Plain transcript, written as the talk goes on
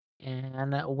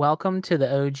And welcome to the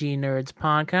OGNERDS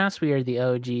Podcast. We are the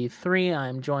OG3.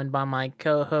 I'm joined by my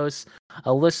co-host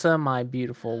Alyssa, my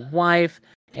beautiful wife,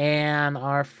 and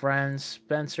our friend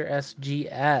Spencer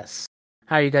SGS.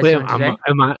 How are you guys Wait, doing today?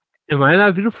 am I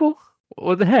not beautiful?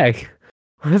 What the heck?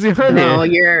 What's going on No,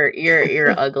 here?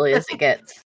 you're ugly as it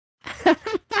gets.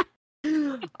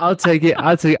 I'll take it.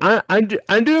 I'm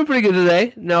doing pretty good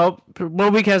today. No,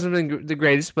 1 week hasn't been the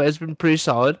greatest, but it's been pretty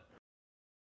solid.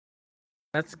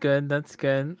 That's good.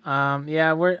 I'm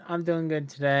doing good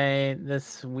today.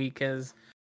 This week has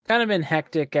kind of been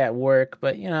hectic at work,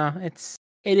 but it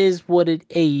is what it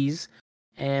is,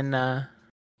 and that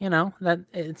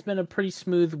it's been a pretty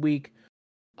smooth week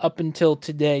up until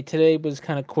today. Today was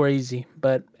kind of crazy,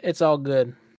 but it's all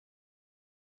good.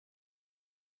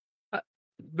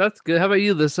 That's good. How about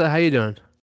you, Lisa? How you doing?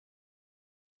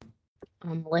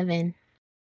 I'm living.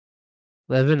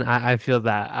 Levin, I feel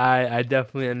that. I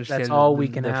definitely understand. That's all we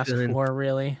can ask for,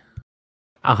 really.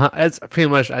 That's pretty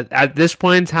much at this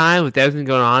point in time with everything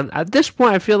going on. At this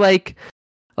point, I feel like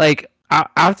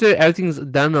after everything's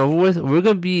done and over with, we're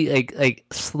gonna be like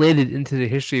slated into the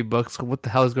history books. What the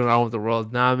hell is going on with the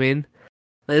world? Know what I mean?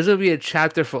 Like, there's gonna be a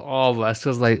chapter for all of us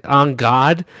because, like, on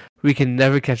God, we can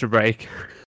never catch a break.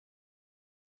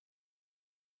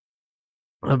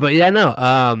 But yeah,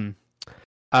 no.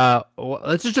 Well,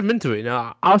 let's just jump into it.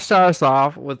 I'll start us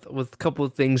off with a couple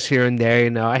of things here and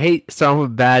there. I hate starting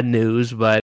with bad news,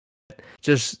 but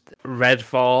just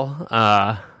Redfall.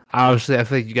 Obviously, I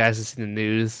feel like you guys have seen the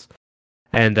news,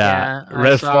 and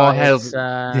Redfall has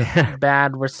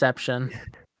bad reception.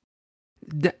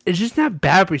 It's just not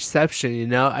bad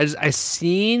reception. I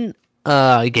seen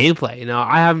gameplay.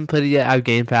 I haven't played it yet. I have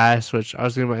Game Pass, which I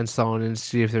was thinking about installing and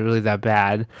see if they're really that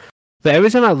bad. But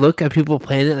every time I look at people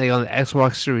playing it, like on the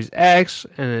Xbox Series X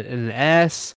and the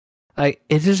S, like,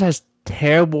 it just has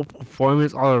terrible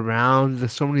performance all around.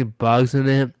 There's so many bugs in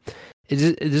it.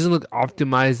 It doesn't look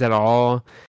optimized at all,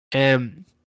 and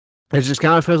it just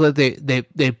kind of feels like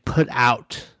they put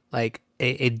out like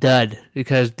a dud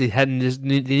because they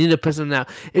need to put something out.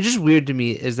 It's just weird to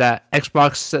me is that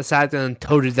Xbox sat down and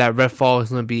told you that Redfall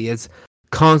is going to be its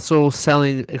console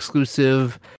selling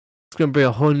exclusive. It's going to bring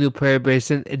a whole new player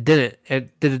base, and it didn't.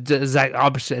 It did the exact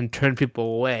opposite and turned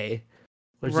people away.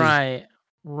 Right.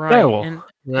 Terrible, And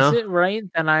is it right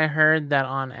that I heard that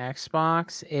on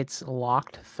Xbox it's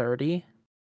locked 30?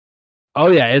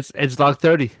 Oh yeah, it's locked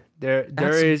 30. There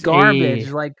is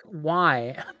garbage. Like,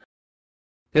 why?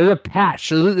 There's a patch.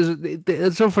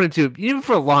 It's so funny too. Even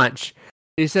for launch,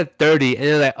 they said 30, and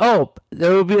they're like, "Oh,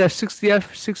 there will be a 60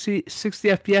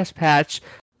 FPS patch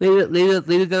later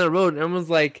down the road." And everyone's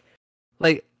like,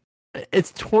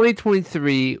 it's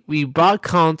 2023. We bought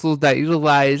consoles that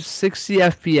utilize 60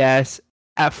 FPS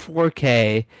at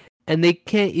 4K, and they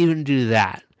can't even do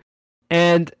that.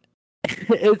 And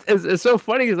it's so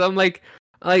funny because I'm like,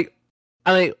 as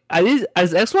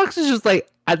Xbox is just like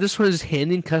at this point just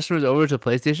handing customers over to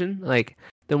PlayStation. Like,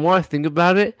 the more I think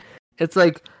about it, it's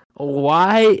like,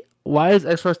 why is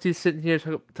Xbox sitting here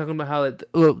talking about how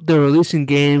they're releasing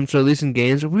games?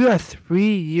 We are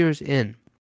 3 years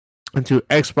into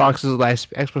Xbox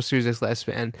Series X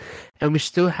lifespan, and we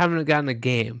still haven't gotten a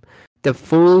game that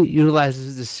fully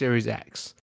utilizes the Series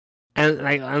X. And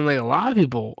like a lot of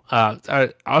people are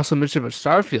also mentioned about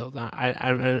Starfield.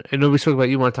 I know we spoke about,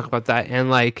 you want to talk about that, and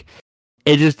like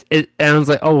and I was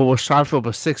like, oh well, Starfield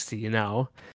was 60,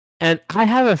 and I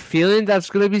have a feeling that's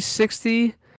gonna be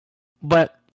 60,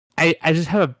 but I just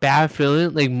have a bad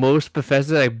feeling like most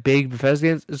Bethesda, like big Bethesda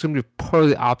games, it's gonna be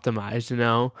poorly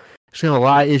optimized. It's gonna have a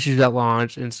lot of issues at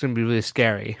launch, and it's gonna be really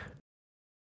scary.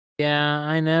 Yeah,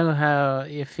 I know how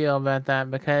you feel about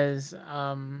that because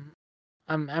I'm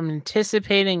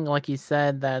anticipating, like you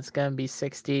said, that it's gonna be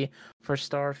 60 for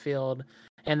Starfield,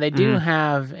 and they do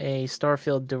have a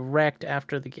Starfield Direct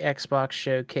after the Xbox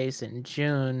showcase in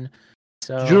June.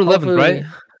 So June 11th, right?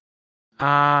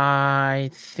 I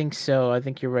think so. I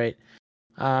think you're right.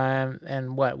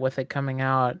 And with it coming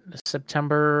out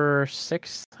September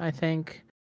 6th, I think.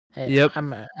 Yep.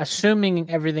 I'm assuming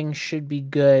everything should be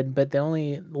good, but the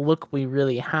only look we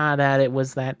really had at it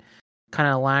was that kind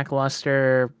of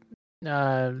lackluster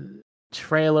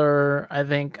trailer. I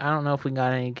don't know if we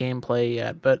got any gameplay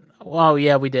yet, but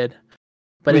yeah, we did.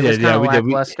 But it was kind of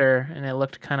lackluster, and it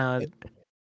looked kind of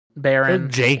barren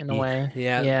in a way.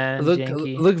 Yeah.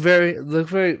 Janky. Look very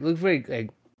like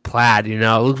plaid.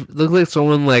 Look like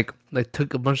someone like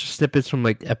took a bunch of snippets from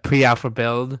like a pre-alpha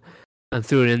build and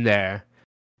threw it in there.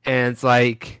 And it's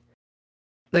like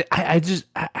I just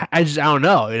don't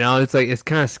know, it's like, it's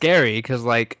kind of scary because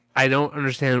like I don't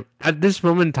understand at this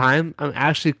moment in time. I'm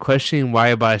actually questioning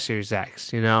why I bought a Series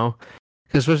X. You know,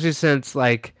 especially since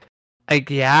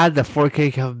yeah, the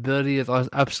 4K capability is always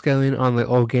upscaling on like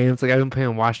old games. Like I've been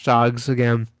playing Watch Dogs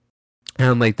again,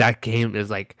 and like that game is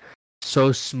like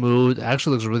so smooth. It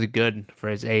actually looks really good for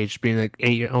its age, being like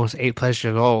almost 8+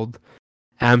 years old.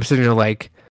 And I'm sitting there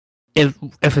like, if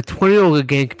a 20-year-old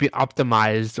game could be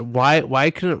optimized,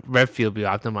 why couldn't Redfield be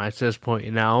optimized to this point?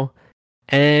 You know,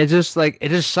 and it just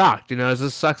sucked. You know, it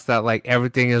just sucks that like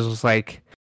everything is just like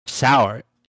sour.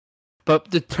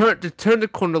 But to turn the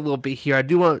corner a little bit here, I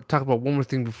do want to talk about one more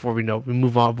thing before we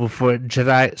move on. Before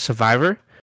Jedi Survivor,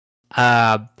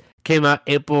 came out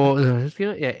April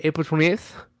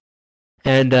 28th,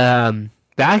 and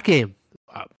that game,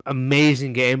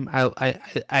 amazing game.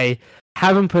 I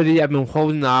haven't put it. I've been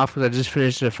holding off because I just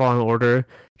finished the Fallen Order,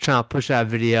 trying to push out a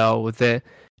video with it,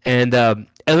 and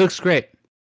it looks great.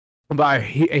 But I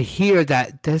hear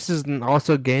that this is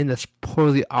also a game that's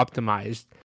poorly optimized,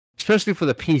 especially for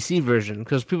the PC version,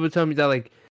 because people tell me that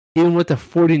like even with the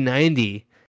 4090,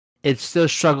 it still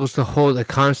struggles to hold a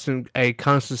constant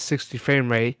 60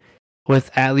 frame rate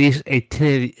with at least a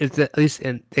 1080. It's at least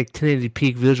in like 1080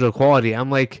 peak visual quality.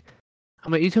 I'm like,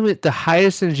 you tell me that the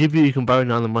highest end GPU you can buy right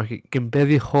now on the market can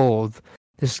barely hold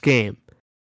this game,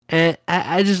 and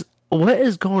I just, what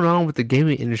is going on with the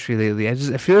gaming industry lately?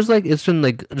 It feels like it's been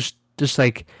like just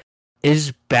like,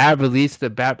 is bad release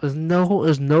the bad. There's no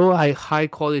like high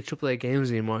quality AAA games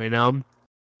anymore. You know,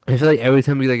 I feel like every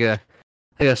time we like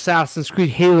Assassin's Creed,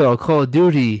 Halo, Call of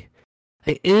Duty,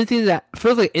 like anything that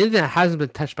feels like anything that hasn't been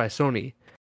touched by Sony,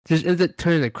 just ends up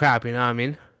turning to crap. You know what I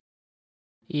mean?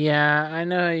 Yeah, I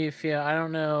know how you feel. I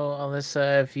don't know,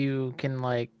 Alyssa, if you can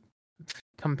like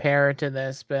compare to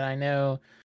this, but I know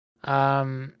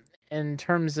in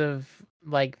terms of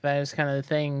like those kind of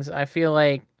things, I feel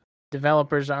like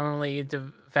developers are only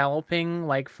developing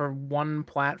like for one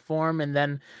platform, and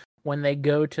then when they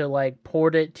go to like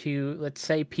port it to, let's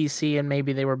say, PC, and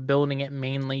maybe they were building it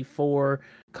mainly for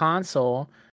console,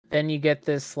 then you get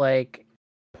this like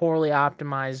poorly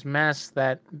optimized mess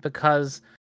that, because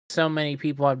so many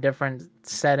people have different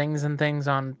settings and things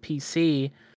on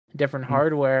PC, different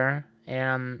hardware,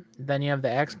 and then you have the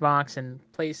Xbox and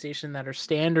PlayStation that are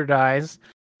standardized.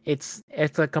 It's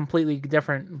a completely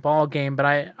different ball game.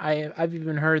 But I've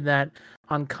even heard that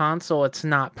on console it's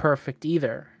not perfect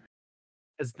either.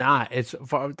 It's not. It's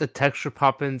for the texture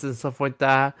pop-ins and stuff like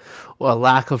that, or a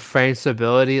lack of frame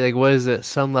stability. Like, what is it?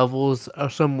 Some levels or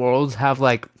some worlds have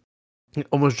like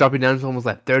almost dropping down to almost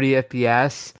like 30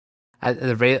 FPS at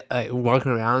the rate, like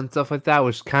walking around and stuff like that,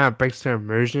 which kind of breaks their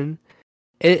immersion.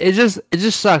 It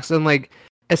just sucks, and like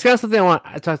it's kind of something I want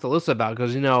to talk to Alyssa about,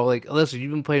 because you know, like Alyssa, you've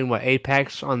been playing what,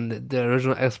 Apex on the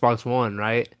original Xbox One,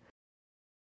 right?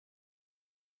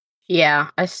 Yeah,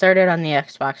 I started on the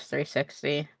Xbox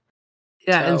 360.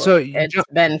 Yeah, and so it's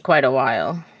been quite a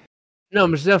while. No,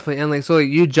 most definitely, and like so, like,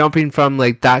 you jumping from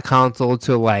like that console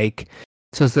to like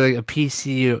it's like a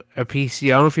PC. I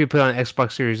don't know if you put on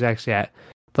Xbox Series X yet,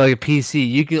 but like a PC,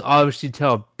 you can obviously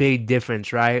tell a big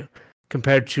difference, right,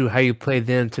 compared to how you play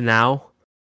then to now.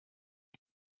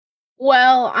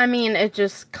 Well, I mean, it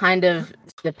just kind of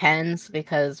depends,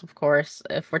 because, of course,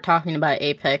 if we're talking about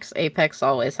Apex, Apex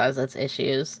always has its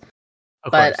issues.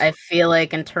 But I feel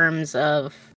like in terms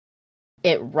of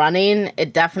it running,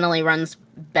 it definitely runs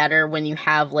better when you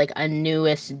have like a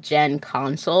newest gen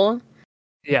console.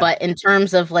 Yeah. But in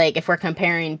terms of like, if we're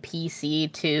comparing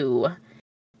PC to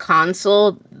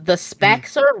console, the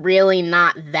specs are really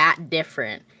not that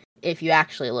different if you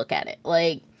actually look at it.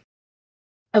 Like,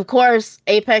 of course,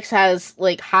 Apex has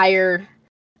like a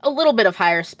little bit of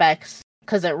higher specs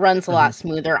because it runs a lot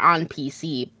smoother on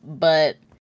PC, but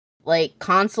like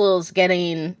console's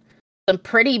getting some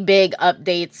pretty big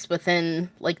updates within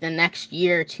like the next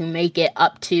year to make it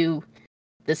up to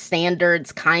the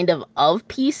standards kind of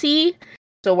PC.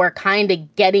 So we're kind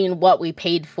of getting what we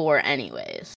paid for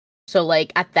anyways. So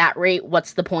like at that rate,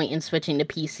 what's the point in switching to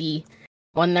PC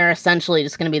when they're essentially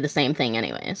just going to be the same thing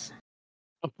anyways?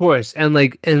 Of course, and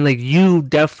like you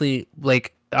definitely,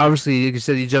 like, obviously, like you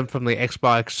said, you jumped from like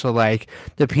Xbox to like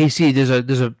the PC. There's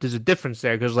a difference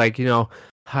there, because like, you know,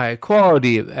 high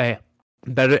quality,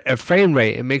 better frame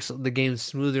rate, it makes the game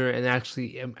smoother and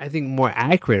actually, I think, more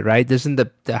accurate, right? Doesn't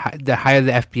the higher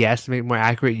the FPS to make more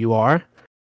accurate you are?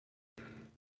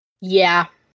 Yeah,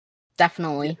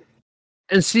 definitely.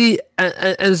 And Alyssa,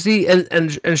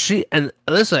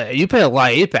 you play a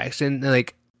lot of Apex, and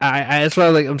like that's why,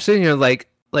 like, I'm sitting here like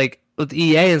with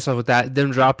EA and stuff like that,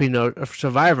 them dropping a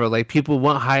Survivor, like people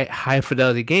want high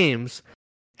fidelity games,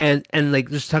 and like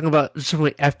just talking about just from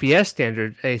like FPS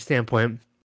standpoint,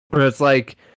 where it's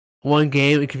like one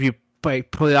game it could be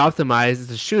like poorly optimized as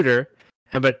a shooter,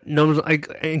 but no one's like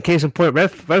in case in point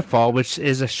Redfall, which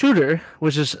is a shooter,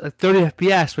 which is 30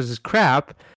 FPS, which is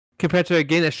crap, compared to a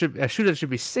game a shooter that should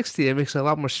be 60. It makes it a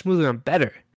lot more smoother and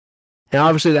better. And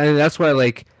obviously, that's why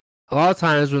like a lot of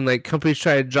times when like companies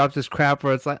try to drop this crap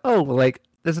where it's like, oh, well, like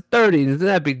there's a 30, it's not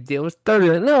that big deal. It's 30.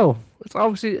 Like, no, it's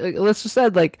obviously like Alyssa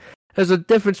said, like there's a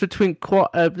difference between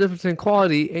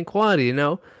quality and quantity. You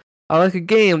know, I like a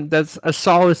game that's a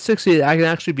solid 60 that I can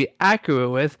actually be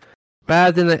accurate with,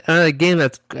 rather than another game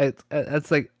that's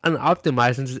like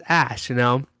unoptimized and just ass. You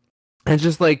know, and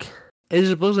just like it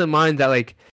just blows my mind that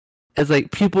like. It's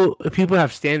like people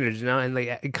have standards, you know, and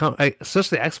like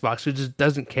especially Xbox, who just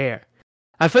doesn't care.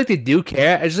 I feel like they do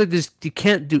care. I just like this. You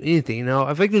can't do anything, you know.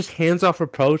 I feel like this hands-off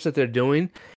approach that they're doing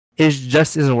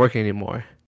isn't working anymore.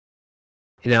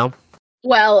 You know.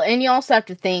 Well, and you also have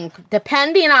to think,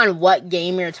 depending on what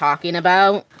game you're talking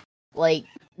about, like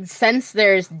since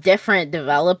there's different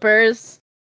developers,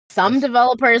 some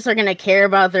developers are gonna care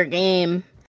about their game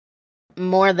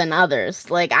more than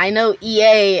others. Like I know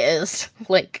EA is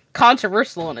like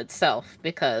controversial in itself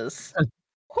because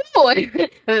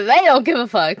they don't give a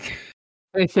fuck.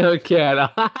 They don't care.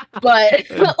 But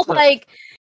like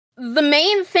the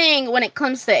main thing when it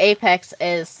comes to Apex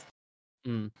is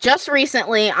just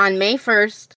recently on May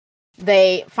 1st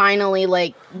they finally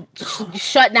like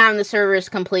shut down the servers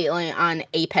completely on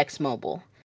Apex Mobile.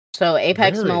 So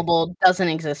Apex Mobile doesn't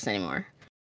exist anymore.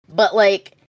 But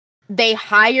like they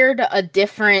hired a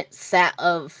different set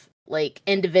of like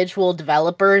individual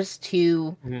developers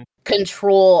to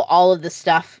control all of the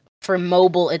stuff for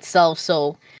mobile itself,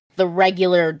 so the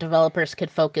regular developers could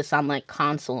focus on like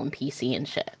console and PC and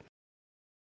shit.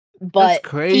 But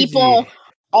people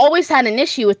always had an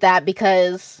issue with that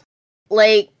because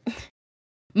like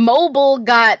mobile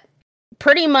got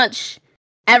pretty much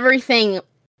everything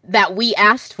that we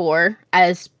asked for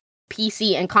as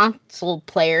PC and console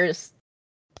players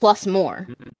plus more.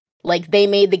 Like they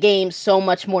made the game so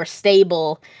much more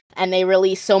stable and they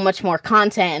released so much more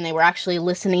content and they were actually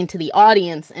listening to the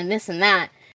audience and this and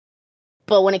that.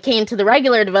 But when it came to the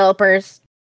regular developers,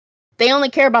 they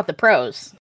only care about the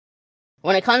pros.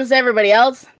 When it comes to everybody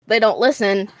else, they don't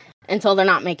listen until they're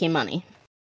not making money.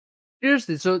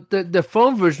 Seriously, so the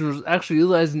phone version was actually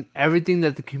utilizing everything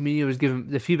that the community was giving,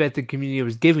 the feedback the community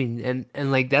was giving,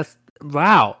 and like that's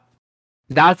wow,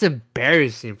 that's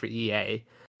embarrassing for EA.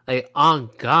 Like, on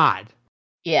God.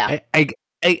 Yeah. I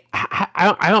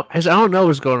don't know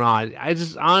what's going on. I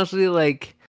just honestly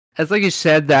like, it's like you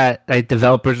said that like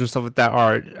developers and stuff like that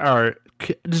are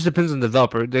it just depends on the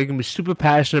developer. They can be super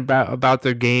passionate about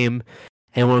their game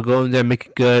and want to go in there and make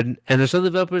it good. And there's other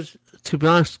developers, to be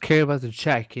honest, care about the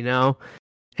check, you know.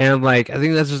 And like I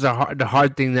think that's just the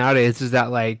hard thing nowadays is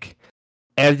that like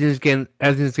everything's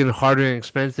getting harder and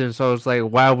expensive. So it's like,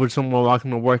 why would someone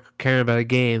walking to work caring about a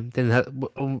game than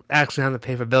actually having to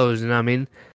pay for bills? You know what I mean?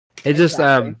 It just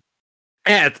yeah,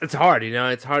 it's hard. You know,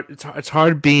 it's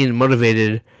hard being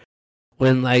motivated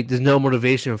when like there's no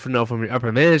motivation from your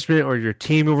upper management or your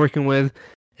team you're working with.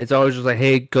 It's always just like,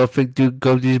 hey, go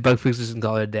do these bug fixes and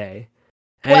call it a day.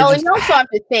 And well, and you also have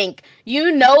to think,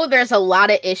 you know, there's a lot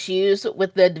of issues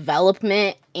with the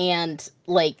development and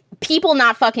like people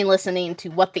not fucking listening to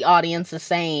what the audience is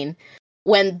saying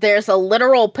when there's a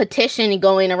literal petition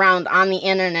going around on the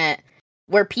internet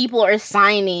where people are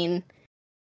signing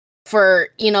for,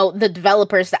 you know, the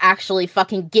developers to actually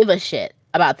fucking give a shit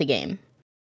about the game.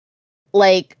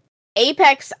 Like,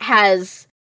 Apex has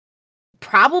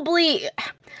probably,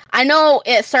 I know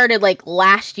it started like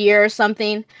last year or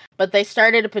something, but they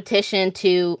started a petition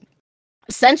to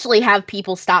essentially have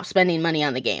people stop spending money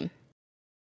on the game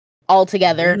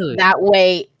altogether. Really? That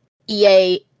way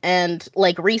EA and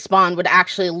like Respawn would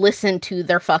actually listen to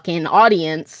their fucking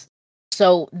audience,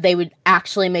 so they would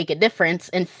actually make a difference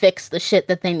and fix the shit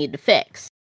that they need to fix.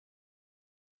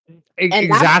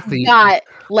 Exactly. And that's got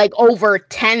like over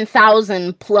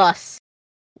 10,000 plus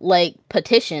like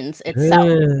petitions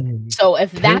itself. So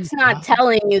if that's not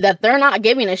telling you that they're not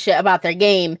giving a shit about their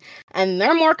game and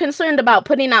they're more concerned about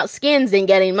putting out skins and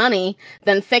getting money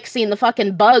than fixing the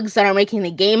fucking bugs that are making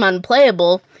the game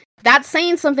unplayable, that's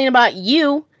saying something about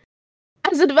you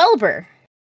as a developer.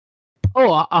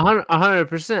 Oh,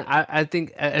 100%. I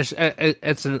think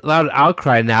it's a loud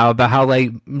outcry now about how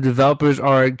like developers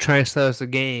are trying to sell us a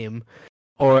game,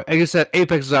 or I guess that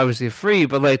Apex is obviously free,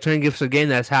 but like trying to give us a game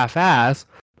that's half-assed,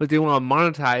 but they want to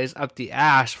monetize up the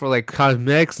ass for like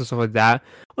cosmetics and stuff like that,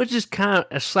 which is kind of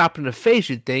a slap in the face.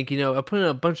 You'd think, you know, I put in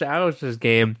a bunch of hours to this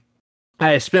game,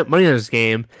 I spent money on this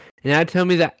game, and now tell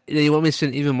me that you want me to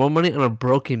spend even more money on a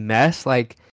broken mess?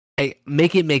 Like,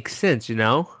 make it make sense, you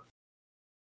know?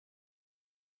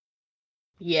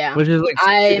 Yeah. Which is like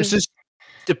it's just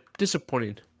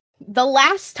disappointing. The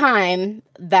last time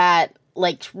that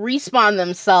like Respawn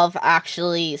themselves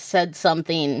actually said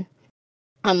something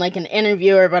on like an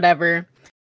interview or whatever,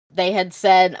 they had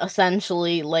said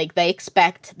essentially like they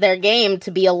expect their game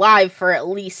to be alive for at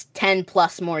least 10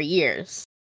 plus more years.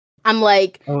 I'm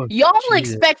like, y'all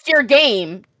expect your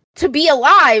game to be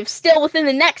alive still within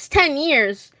the next 10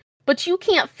 years, but you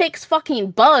can't fix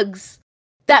fucking bugs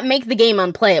that make the game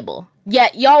unplayable.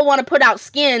 Yet y'all want to put out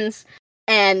skins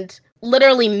and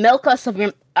literally milk us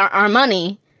of our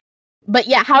money. But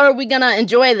yeah, how are we gonna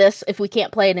enjoy this if we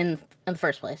can't play it in the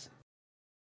first place?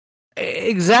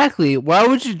 Exactly. Why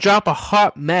would you drop a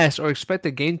hot mess or expect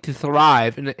the game to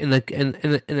thrive in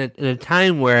a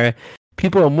time where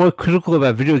people are more critical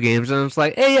about video games? And it's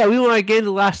like, hey, yeah, we want our game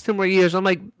to last 10 more years. I'm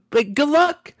like, good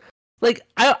luck. Like,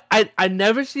 I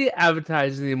never see it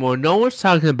advertised anymore. No one's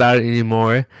talking about it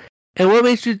anymore. And what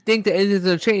makes you think that anything's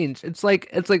gonna change? It's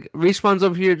like Respawn's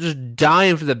over here just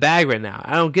dying for the bag right now.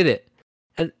 I don't get it.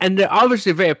 And they're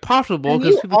obviously very profitable. And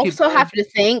you also have to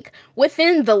think,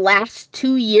 within the last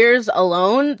 2 years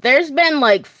alone, there's been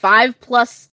like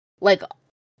 5+ like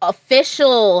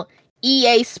official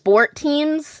EA Sport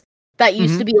teams that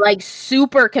used to be like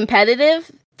super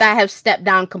competitive that have stepped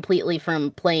down completely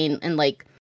from playing in like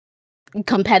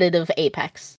competitive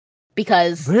Apex.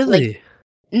 Because like,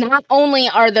 not only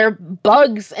are there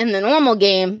bugs in the normal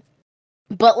game,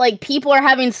 but like people are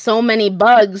having so many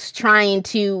bugs trying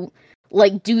to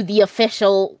like do the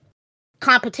official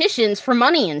competitions for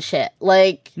money and shit.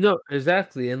 Like, no,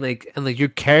 exactly. And like your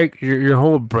character, your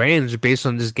whole brand is based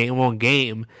on this one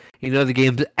game. You know, the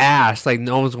game's ass. Like,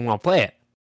 no one's gonna want to play it.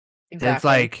 Exactly. And it's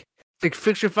like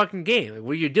fix your fucking game. Like,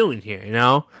 what are you doing here? You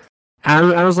know.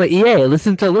 I was like, EA,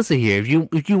 listen to Alyssa here.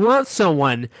 If you want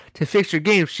someone to fix your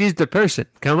game, she's the person.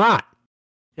 Come on.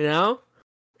 You know.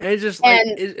 And it's just like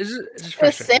it's just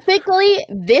specifically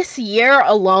this year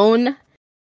alone.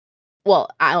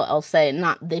 Well, I'll say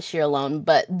not this year alone,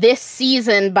 but this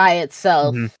season by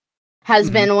itself has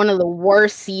been one of the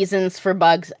worst seasons for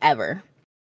bugs ever.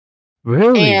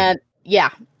 Really? And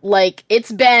yeah, like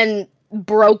it's been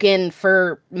broken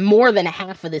for more than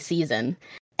half of the season.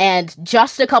 And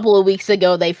just a couple of weeks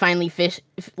ago, they finally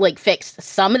fixed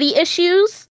some of the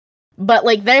issues. But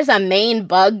like, there's a main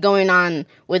bug going on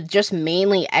with just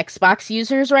mainly Xbox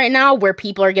users right now, where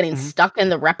people are getting stuck in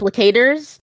the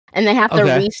replicators. And they have to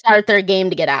restart their game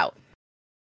to get out.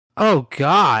 Oh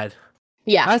God!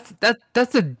 Yeah,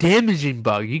 that's a damaging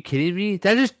bug. Are you kidding me?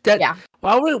 Yeah.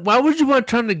 Why would you want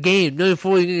to turn the game knowing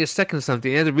before you get stuck in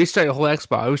something? You have to restart your whole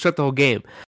Xbox, restart the whole game.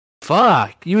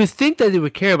 Fuck! You would think that they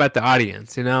would care about the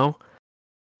audience, you know?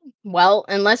 Well,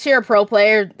 unless you're a pro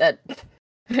player, that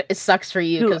it sucks for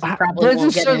you because you probably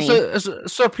won't get any.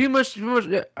 So pretty much,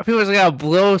 I gotta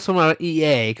blow someone out of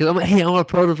EA because I'm like, hey, I'm a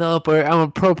pro developer, I'm a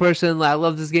pro person, I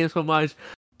love this game so much.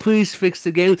 Please fix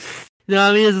the game. You know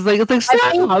what I mean? It's like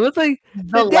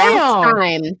the last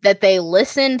time that they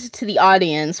listened to the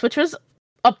audience, which was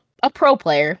a pro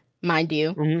player, mind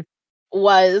you,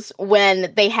 was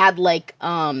when they had like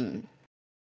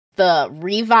the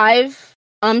revive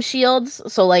shields.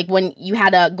 So like when you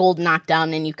had a gold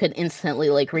knockdown and you could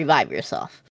instantly like revive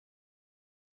yourself.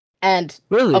 And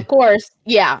of course,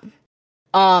 yeah.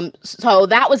 So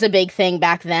that was a big thing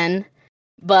back then.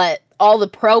 But all the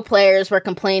pro players were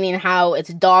complaining how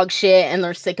it's dog shit and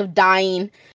they're sick of dying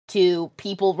to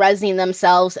people rezzing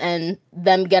themselves and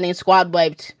them getting squad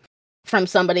wiped from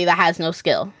somebody that has no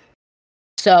skill.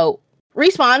 So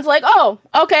Respawn's like, oh,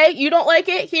 okay, you don't like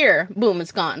it? Here, boom,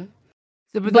 it's gone.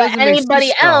 But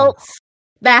anybody else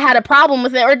that had a problem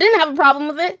with it or didn't have a problem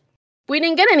with it, we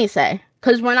didn't get any say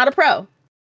because we're not a pro.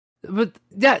 But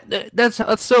that's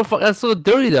so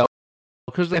dirty though,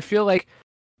 because I feel like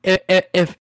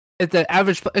if the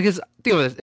average, because think of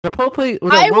this, if a pro player,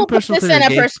 I will put this in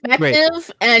a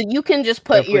perspective, and you can just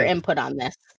put your input on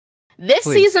this. This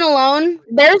season alone,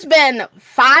 there's been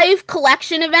 5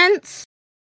 collection events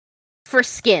for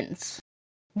skins.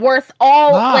 Worth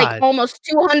like almost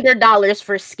 $200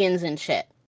 for skins and shit.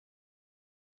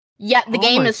 Yet the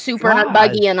game is super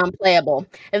buggy and unplayable.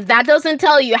 If that doesn't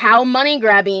tell you how money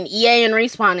grabbing EA and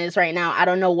Respawn is right now, I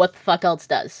don't know what the fuck else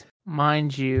does.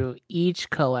 Mind you, each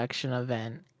collection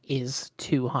event is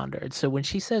 200. So when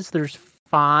she says there's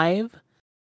 5,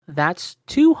 that's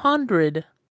 200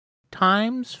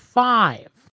 times 5.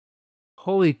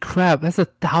 Holy crap, that's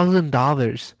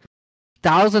 $1,000.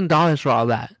 $1,000 for all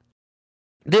that.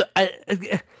 Dude, I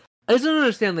just don't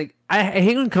understand. Like, I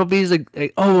hate when companies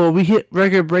like, oh, well, we hit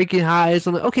record-breaking highs.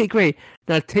 I'm like, okay, great.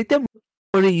 Now take them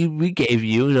money we gave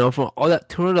you, from all that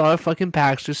 $200 fucking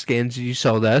packs or skins you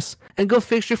sold us, and go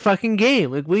fix your fucking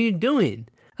game. Like, what are you doing?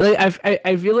 Like,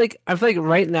 I feel like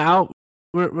right now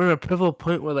we're in a pivotal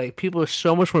point where like people are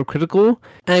so much more critical,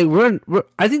 and we're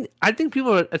I think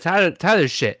people are tired of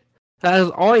this shit. That is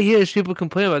all I hear is people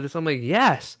complain about this. I'm like,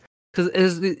 yes,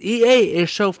 because the EA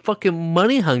is so fucking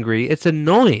money hungry. It's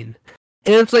annoying.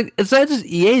 And it's like, it's not just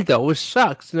EA though, which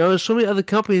sucks. There's so many other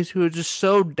companies who are just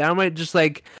so downright just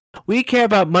like, we care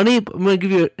about money, but I'm gonna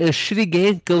give you a shitty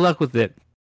game. Good luck with it.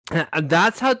 And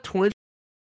that's how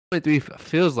 2023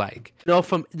 feels like.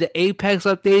 From the Apex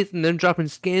updates and then dropping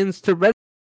skins to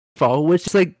Redfall, which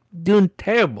is like doing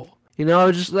terrible.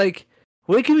 Just like,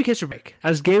 when can we catch a break?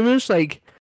 As gamers, like,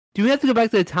 do we have to go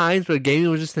back to the times where gaming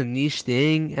was just a niche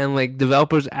thing and like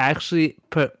developers actually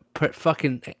put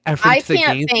fucking effort I into the game?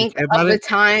 can't think of the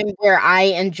time where I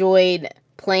enjoyed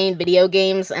playing video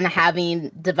games and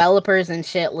having developers and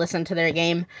shit listen to their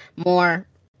game more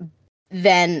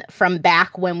than from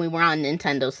back when we were on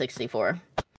Nintendo 64.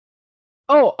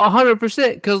 Oh,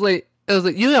 100%. Because like it was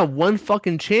like you have one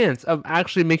fucking chance of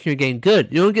actually making your game good.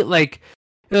 You don't get like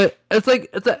I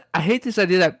hate this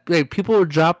idea that like people would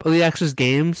drop early access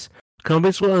games,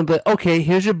 companies will be like, okay,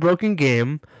 here's your broken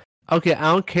game. Okay,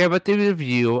 I don't care about the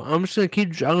review. I'm just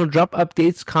gonna drop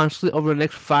updates constantly over the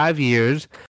next 5 years,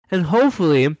 and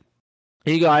hopefully,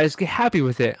 you guys get happy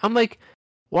with it. I'm like,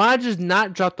 why just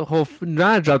not drop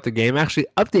the game? Actually,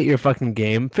 update your fucking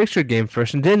game, fix your game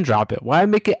first, and then drop it. Why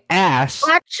make it ass?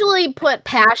 Actually, put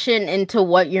passion into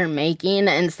what you're making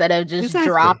instead of just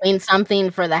dropping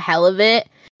something for the hell of it,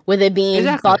 with it being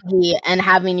buggy and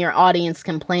having your audience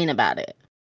complain about it.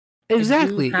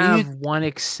 Exactly. I have one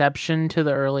exception to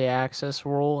the early access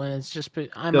rule, and it's just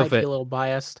I might be a little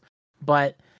biased,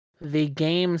 but the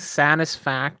game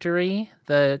Satisfactory,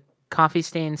 the Coffee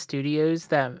Stain Studios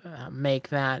that make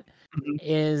that,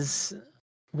 is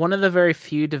one of the very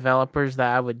few developers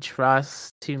that I would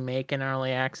trust to make an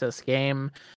early access game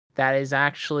that is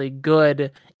actually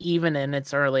good, even in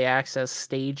its early access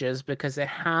stages, because it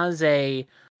has a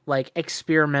like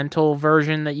experimental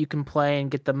version that you can play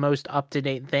and get the most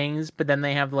up-to-date things, but then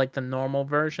they have like the normal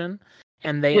version,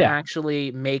 and they actually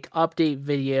make update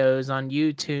videos on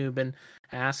YouTube and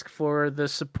ask for the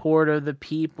support of the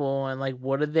people and like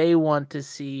what do they want to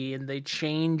see, and they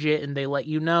change it and they let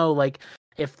you know like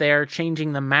if they're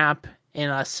changing the map in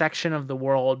a section of the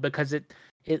world, because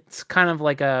it's kind of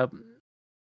like a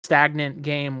stagnant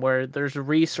game where there's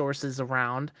resources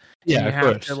around. Yeah, you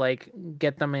have to like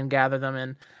get them and gather them,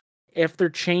 and if they're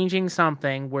changing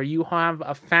something where you have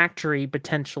a factory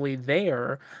potentially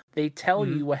there, they tell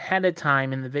you ahead of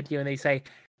time in the video, and they say,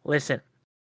 listen,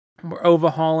 we're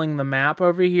overhauling the map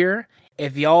over here.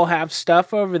 If y'all have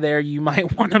stuff over there, you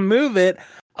might want to move it.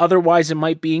 Otherwise, it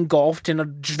might be engulfed in a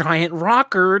giant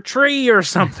rock or a tree or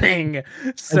something.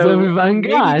 So maybe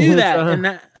do that. And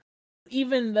that,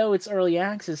 even though it's early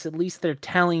access, at least they're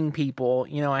telling people,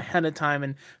 ahead of time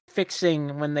and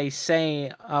fixing when they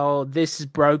say, oh, this is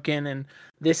broken and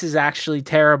this is actually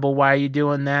terrible. Why are you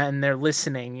doing that? And they're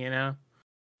listening,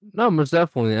 No, most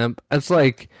definitely. It's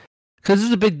like, because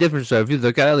there's a big difference, though. If you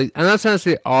look at it, like, I'm not trying to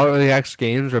say all early access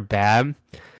games are bad,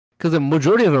 because the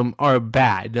majority of them are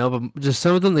bad, but just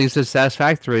some of them, like you said,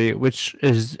 Satisfactory, which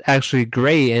is actually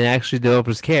great and actually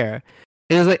developers care.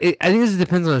 And it's like, I think this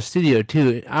depends on the studio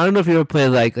too. I don't know if you ever played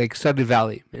like Stardew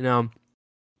Valley,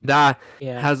 that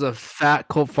has a fat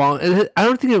cult following. I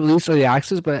don't think it released early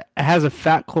access, but it has a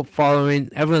fat cult following.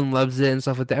 Everyone loves it and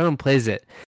stuff like that. Everyone plays it,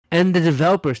 and the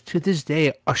developers to this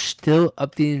day are still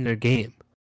updating their game.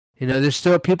 There's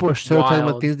still people are still talking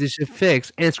about things they should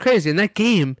fix, and it's crazy. And that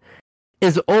game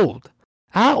is old.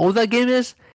 How old that game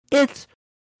is? It's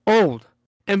old.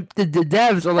 And the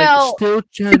devs are like still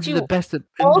trying to do the best.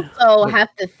 Also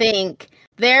have to think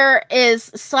there is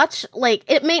such like,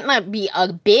 it may not be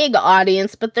a big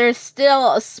audience, but there's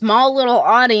still a small little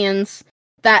audience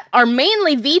that are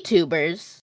mainly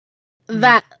VTubers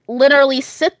that literally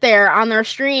sit there on their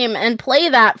stream and play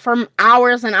that for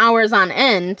hours and hours on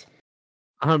end.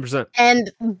 100%.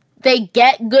 And they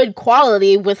get good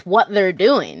quality with what they're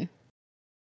doing.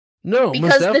 No,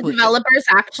 because the developers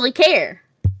actually care.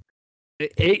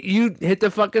 You hit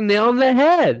the fucking nail on the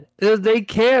head. They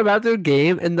care about their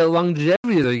game and the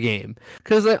longevity of their game.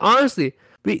 Because, like, honestly,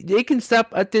 they can stop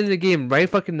updating the game right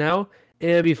fucking now, and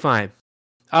it'll be fine.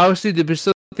 Obviously, there's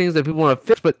still things that people want to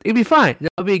fix, but it'll be fine.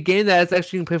 It'll be a game that's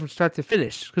actually going to play from start to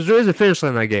finish. Because there is a finish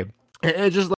line in that game. And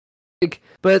it's just like,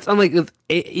 but it's unlike with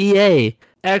EA,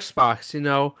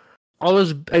 Xbox, all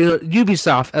those,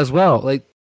 Ubisoft as well. Like,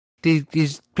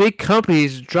 these big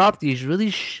companies drop these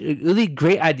really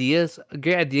great ideas, a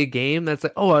great idea game that's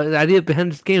like, oh, the idea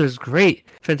behind this game is great,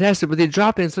 fantastic, but they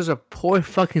drop it in such a poor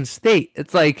fucking state.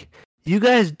 It's like, you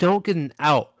guys don't get an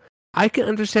out. I can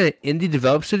understand an indie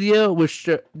develop studio, which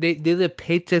they live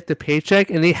paycheck to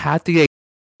paycheck, and they have to get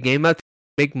a game out to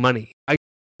make money. I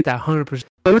get that 100%.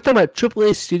 But we're talking about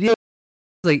AAA studios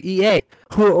like EA,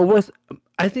 who are worth,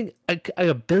 I think, like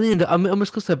 $1 billion,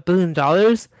 almost close to $1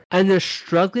 billion, and they're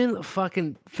struggling to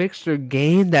fucking fix their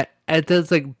game that it's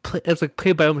like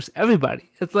played by almost everybody.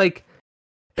 It's like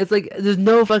there's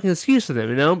no fucking excuse for them,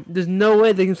 you know? There's no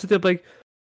way they can sit there like,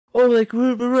 oh, like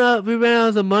we ran out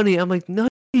of the money. I'm like, no,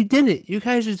 you didn't. You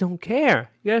guys just don't care.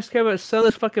 You guys care about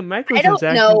selling fucking microtransactions.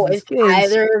 I don't know if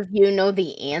either of you know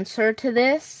the answer to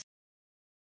this,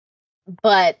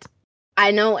 but I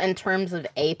know in terms of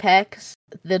Apex,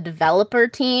 the developer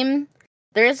team,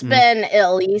 there's been at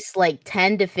least like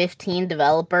 10 to 15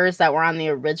 developers that were on the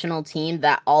original team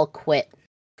that all quit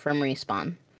from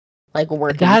Respawn, like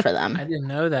working for them. I didn't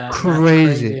know that.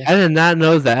 Crazy. I did not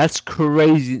know that. That's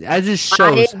crazy. That just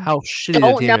shows how shitty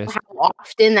the team is. I don't know how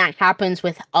often that happens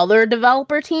with other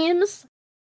developer teams,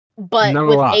 but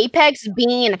with Apex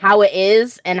being how it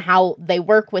is and how they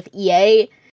work with EA,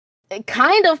 it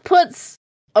kind of puts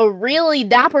a really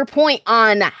dapper point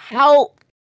on how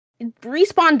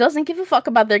Respawn doesn't give a fuck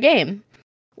about their game.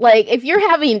 Like, if you're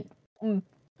having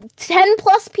 10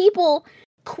 plus people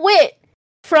quit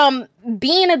from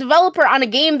being a developer on a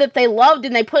game that they loved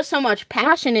and they put so much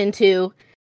passion into,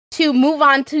 to move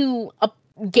on to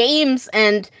games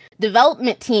and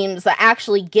development teams that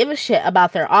actually give a shit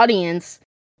about their audience,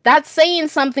 that's saying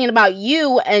something about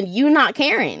you and you not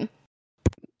caring.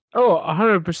 Oh,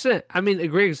 100%. I mean, a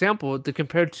great example to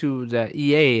compare to the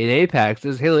EA and Apex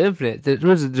is Halo Infinite. The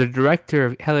director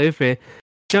of Halo Infinite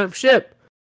jumped ship,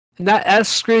 and that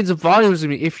screams the volumes to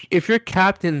me. If your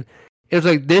captain is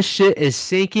like, this shit is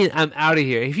sinking, I'm out of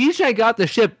here. If you check out the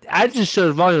ship, I just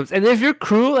shows volumes. And if your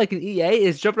crew, like an EA,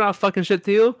 is jumping off fucking shit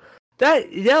too,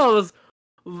 that yells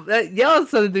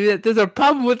something to me that there's a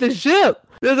problem with the ship.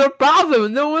 There's a problem,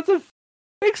 and no one's a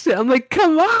fix it. I'm like,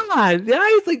 come on. Yeah,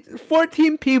 it's like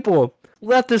 14 people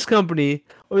left this company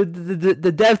or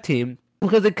the dev team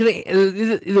because they couldn't.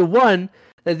 Either one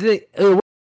that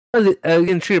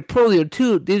getting treated poorly, or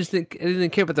two, they didn't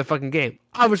care about the fucking game.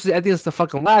 Obviously, I think it's the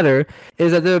fucking latter,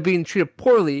 is that they were being treated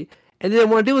poorly and they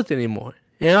didn't want to deal with it anymore.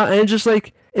 You know, and it's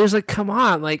like come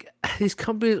on, like, these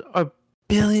companies are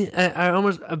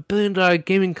almost $1 billion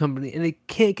gaming company, and they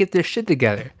can't get their shit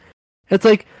together. It's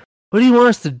like, what do you want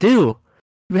us to do?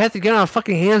 We have to get on our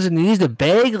fucking hands and knees to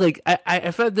beg. Like,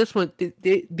 I feel like this one,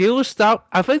 they will stop.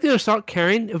 I feel like they will start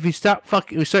caring if we start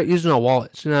using our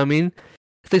wallets. You know what I mean?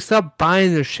 If they stop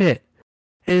buying their shit,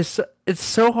 and it's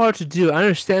so hard to do. I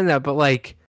understand that, but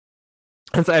like,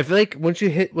 and so I feel like once you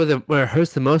hit where it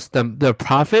hurts the most, the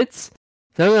profits,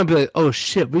 they're gonna be like, oh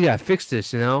shit, we gotta fix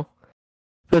this. You know?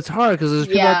 But it's hard because there's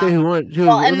people out there who want to.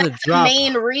 Well, and that's the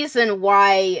main reason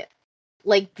why,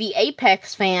 like, the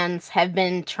Apex fans have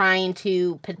been trying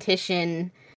to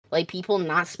petition, like, people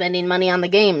not spending money on the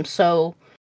game. So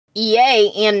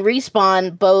EA and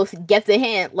Respawn both get the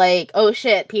hint, like, oh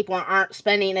shit, people aren't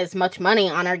spending as much money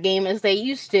on our game as they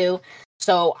used to.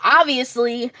 So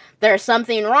obviously there's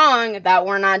something wrong that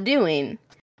we're not doing.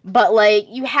 But, like,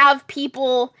 you have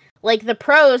people like the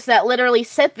pros that literally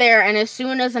sit there, and as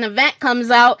soon as an event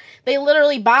comes out, they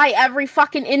literally buy every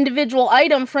fucking individual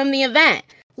item from the event.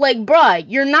 Like, bruh,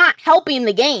 you're not helping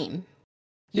the game.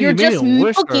 You're just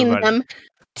milking them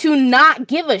to not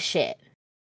give a shit.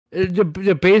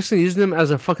 They're basically using them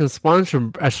as a fucking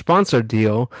sponsor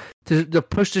deal to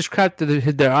push this crap to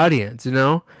their audience, you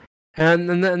know?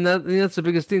 And that's the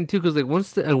biggest thing too, because like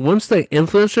once the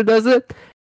influencer does it,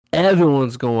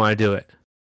 everyone's gonna want to do it.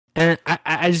 And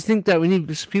I just think that we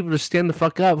need people to stand the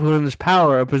fuck up who are in this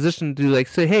power or position to like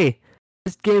say, hey,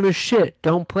 this game is shit,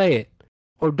 don't play it.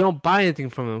 Or don't buy anything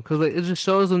from them, because like, it just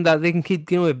shows them that they can keep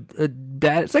dealing with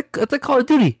bad. It's like Call of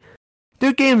Duty.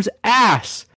 Their game's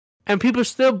ass, and people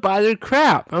still buy their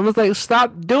crap. I'm just like,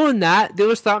 stop doing that. They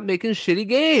will stop making shitty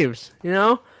games, you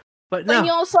know. But no,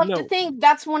 you also have to think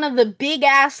that's one of the big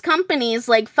ass companies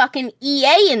like fucking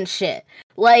EA and shit.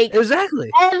 Like,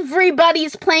 exactly,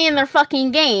 everybody's playing their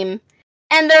fucking game,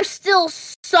 and there's still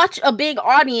such a big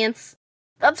audience.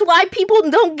 That's why people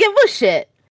don't give a shit.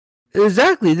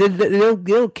 Exactly, they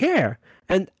don't care,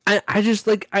 and I just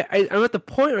like I'm at the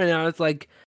point right now. It's like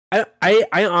I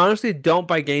honestly don't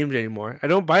buy games anymore. I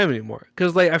don't buy them anymore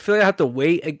because like I feel like I have to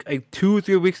wait like 2 or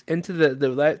 3 weeks into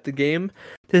the game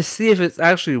to see if it's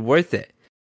actually worth it.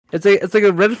 It's like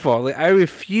a Redfall. Like I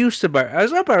refuse to buy. I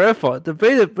was gonna buy Redfall. The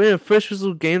very first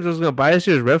physical games I was gonna buy this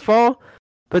year was Redfall,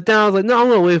 but then I was like, no, I'm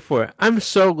gonna wait for it. I'm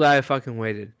so glad I fucking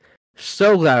waited.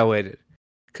 So glad I waited.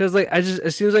 Cause like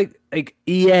it seems like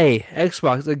EA,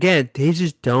 Xbox again, they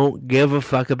just don't give a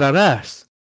fuck about us.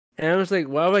 And I was like,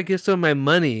 why would I give some of my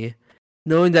money,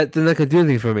 knowing that they're not gonna do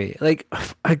anything for me? Like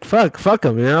fuck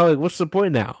them, you know? Like what's the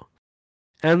point now?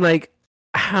 And like,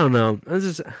 I don't know.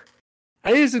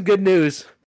 I need some good news.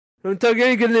 Don't tell me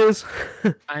any good news.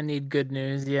 I need good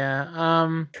news, yeah.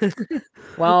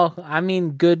 Well, I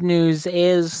mean, good news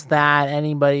is that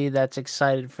anybody that's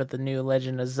excited for the new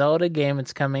Legend of Zelda game,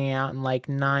 it's coming out in like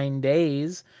 9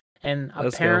 days, and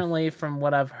apparently, from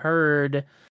what I've heard,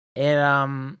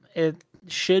 it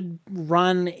should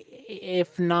run,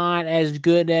 if not as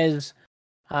good as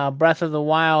Breath of the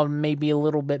Wild, maybe a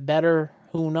little bit better.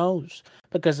 Who knows?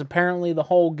 Because apparently the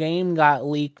whole game got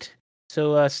leaked.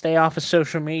 So stay off of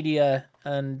social media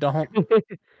and don't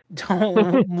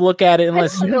look at it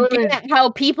unless I don't get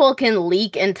how people can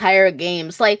leak entire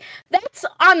games. Like that's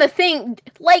on the thing.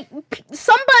 Like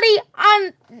somebody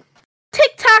on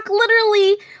TikTok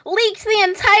literally leaked the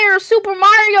entire Super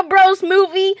Mario Bros.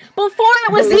 Movie before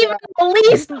it was even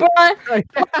released, bruh.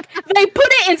 They put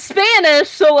it in Spanish,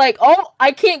 so like, oh,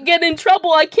 I can't get in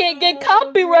trouble. I can't get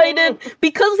copyrighted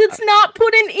because it's not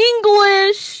put in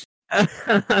English.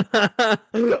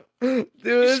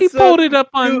 Dude, she pulled it up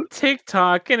on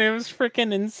TikTok and it was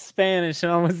freaking in Spanish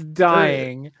and I was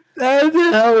dying. That's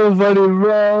hella funny,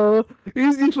 bro.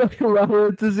 You see fucking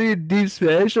Robert to see deep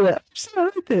Spanish. Like, I'm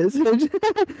like this.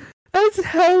 That's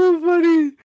hella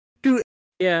funny, dude.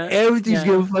 Yeah, everything's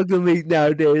getting fucking leaked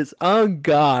nowadays. Oh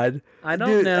God, I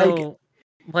don't know.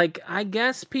 Like, I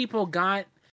guess people got.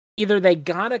 Either they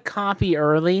got a copy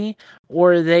early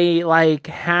or they like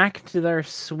hacked their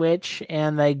Switch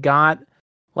and they got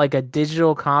like a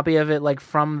digital copy of it like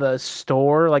from the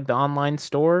store, like the online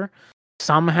store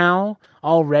somehow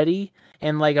already.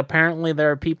 And like apparently there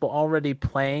are people already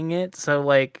playing it. So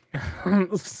like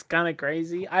it's kind of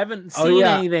crazy. I haven't seen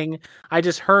anything. I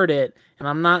just heard it and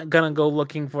I'm not going to go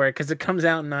looking for it because it comes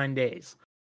out in 9 days.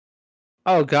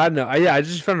 Oh God, no! I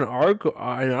just found an article.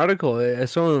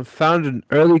 Someone found an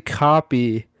early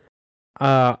copy,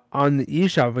 on the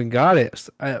eShop and got it.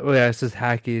 It says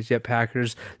Hackies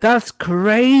Jetpackers. That's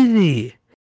crazy.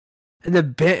 And the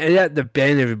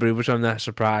ban everybody, which I'm not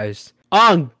surprised.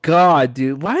 Oh God,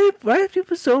 dude, why are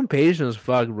people so impatient as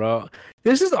fuck, bro?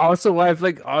 This is also why I feel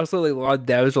like a lot of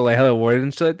devs are like hella worried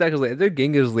and shit like that because like if their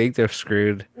game is leaked, they're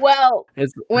screwed. Well,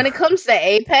 when it comes to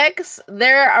Apex,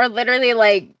 there are literally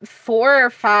like 4 or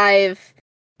 5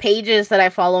 pages that I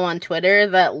follow on Twitter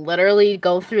that literally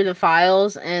go through the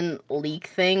files and leak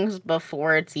things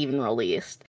before it's even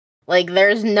released. Like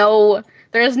there's no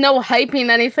hyping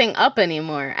anything up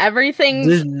anymore.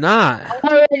 Everything's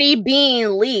already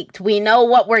being leaked. We know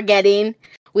what we're getting.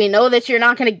 We know that you're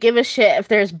not gonna give a shit if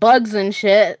there's bugs and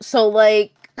shit. So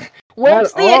like,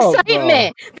 where's the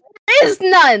excitement? Bro. There is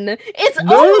none. It's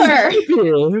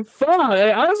over. Fuck!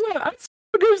 I was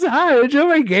so hype. I enjoy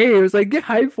my games. Like get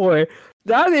hyped for it.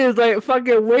 That is like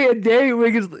fucking wait a day.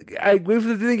 Wait for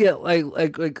the thing to get like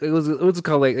what's it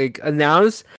called? Like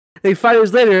announced. Like 5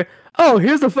 years later. Oh,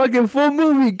 here's the fucking full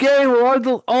movie game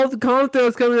with all the content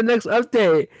that's coming in the next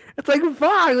update. It's like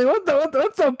fuck. Like what's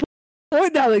the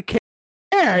point now? Like.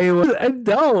 I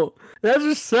don't. That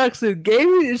just sucks. Dude.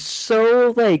 Gaming is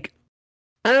so like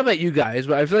I don't know about you guys,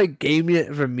 but I feel like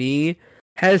gaming for me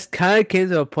has kind of came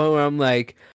to a point where I'm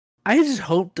like, I just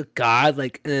hope to God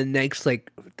like in the next like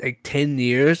 10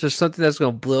 years there's something that's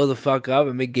gonna blow the fuck up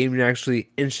and make gaming actually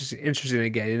interesting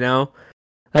again. You know,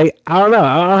 like I don't know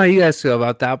how you guys feel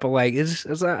about that, but like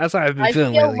that's how I've been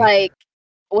feeling lately. Like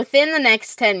within the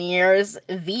next 10 years,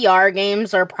 VR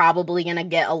games are probably going to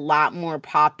get a lot more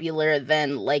popular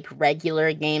than like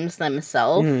regular games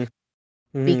themselves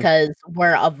because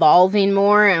we're evolving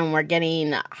more and we're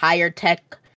getting higher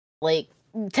tech, like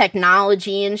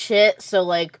technology and shit. So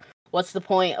like, what's the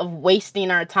point of wasting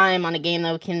our time on a game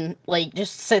that we can like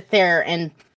just sit there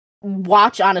and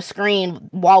watch on a screen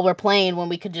while we're playing when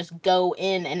we could just go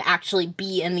in and actually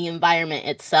be in the environment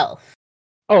itself?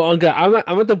 Oh God!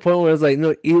 I'm at the point where it's like,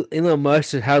 Elon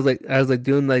Musk has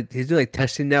doing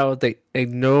testing now with like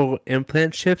neural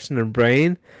implant chips in their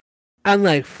brain. I'm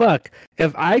like, fuck!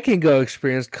 If I can go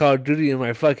experience Call of Duty in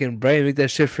my fucking brain, make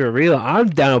that shit feel real, I'm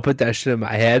down to put that shit in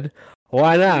my head.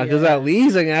 Why not? Because at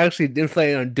least I can actually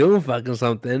inflate on doing fucking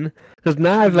something. Because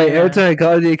now if like every time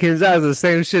Call of Duty comes out, it's the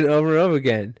same shit over and over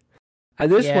again. At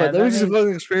this point, let me just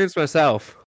fucking experience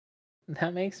myself.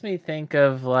 That makes me think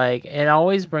of like it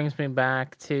always brings me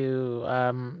back to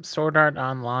Sword Art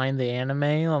Online, the anime.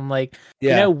 I'm like,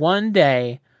 Yeah, one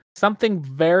day something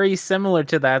very similar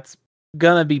to that's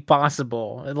gonna be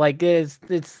possible. Like it's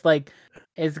like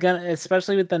it's gonna,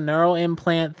 especially with the neural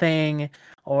implant thing,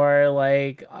 or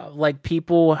like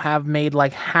people have made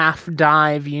like half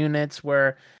dive units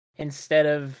where instead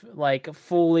of like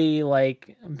fully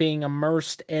like being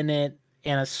immersed in it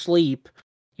and asleep,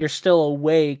 you're still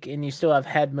awake and you still have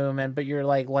head movement, but you're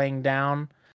like laying down.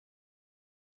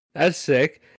 that's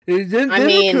sick. Didn't I the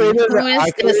mean, creators who of is to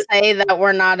Accurate? say that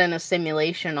we're not in a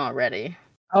simulation already?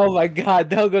 Oh my god,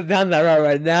 don't go down that route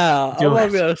right now. I Do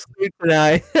won't be it. able to sleep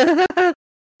tonight.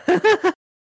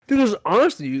 Because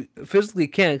honestly, you physically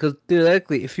can't. Because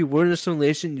theoretically, if you were in a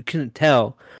simulation, you couldn't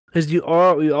tell. Because we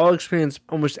all experience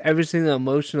almost every single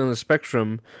emotion on the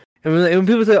spectrum. And when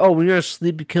people say, "Oh, when you're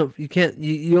asleep, you don't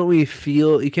really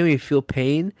feel, you can't really feel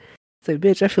pain." It's like,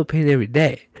 bitch, I feel pain every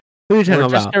day. What are you talking We're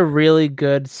just about, a really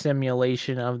good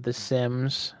simulation of The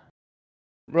Sims.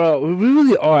 bro? We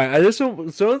really are. I just someone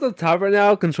at the top right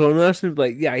now controlling us and be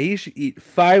like, yeah, he should eat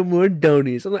 5 more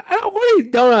donuts. I'm like, I don't want to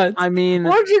eat donuts. I mean, I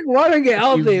want to drink water and get if you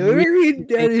healthy. We're really gonna eat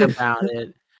think donuts. about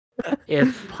it,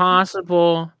 it's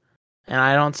possible, and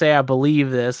I don't say I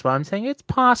believe this, but I'm saying it's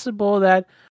possible that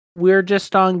we're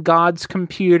just on God's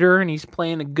computer and he's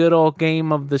playing a good old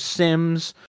game of The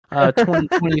Sims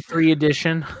 2023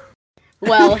 edition.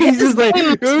 Well, He's his just like, game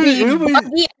must be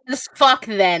buggy as fuck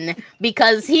then,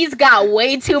 because he's got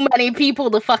way too many people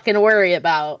to fucking worry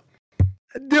about.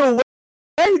 dude,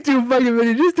 way too fucking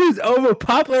many. This dude's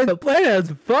overpopulating the planet as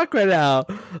fuck right now.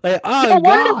 Like, No oh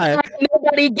wonder god,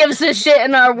 nobody gives a shit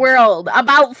in our world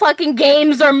about fucking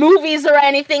games or movies or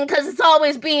anything, because it's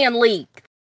always being leaked.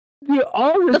 dude,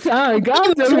 all the time.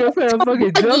 God's games over are here too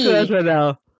fucking joking at us buggy. right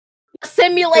now.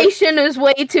 Simulation is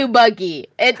way too buggy.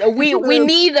 We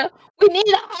need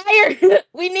higher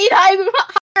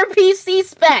higher PC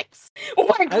specs. We're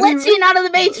I think glitching out of the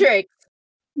matrix.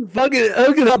 fucking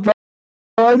hooking up, bro.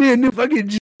 I need a new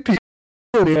fucking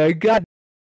GPU. Here. God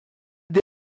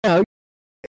damn,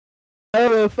 I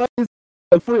don't know, fucking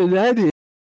 4090.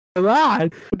 Come on,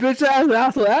 bitch ass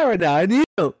asshole out right now. I need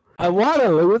him. I want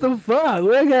him. Like, what the fuck?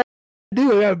 What I gotta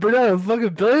do? I gotta burn out a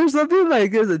fucking bill or something?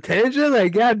 Like, there's a tangent?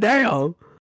 Like, goddamn.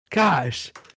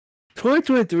 Gosh.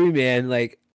 2023, man.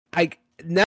 Like,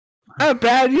 not a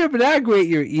bad year, but not a great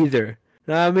year either.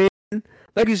 You know what I mean?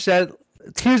 Like you said,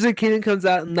 Tears of the Kingdom comes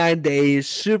out in 9 days.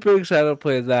 Super excited to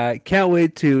play that. Can't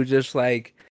wait to just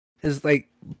like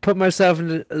put myself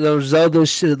in those Zelda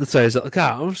shit. Sorry,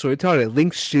 God, I'm sorry. Talking about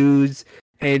Link's shoes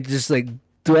and just like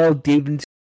dwell deep into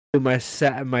my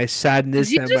sadness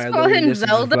Did you and just my call him loneliness.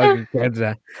 Zelda?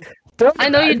 Canada. I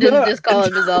know you didn't just call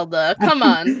him Zelda. Come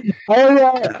on. Oh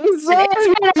yeah, I'm sorry.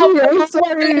 I'm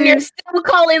sorry. You're still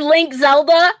calling Link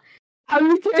Zelda?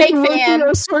 Fake fan.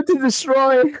 I swear to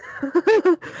destroy.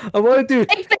 I want to do.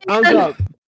 Fake I'm fan. up.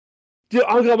 Dude,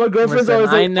 Uncle, my girlfriend's Listen, always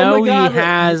I like, know "Oh my god!" he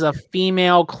has a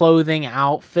female clothing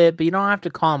outfit, but you don't have to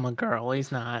call him a girl.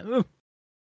 He's not.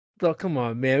 Oh, come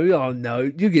on, man. We all know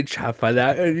you get trapped by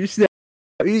that.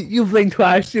 You blink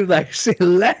twice, you like say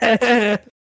left.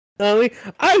 I mean,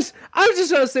 I just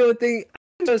want to say one thing.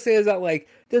 I want to say is that like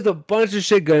there's a bunch of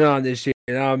shit going on this year.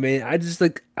 You know what I mean? I just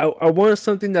like I want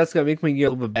something that's gonna make my year a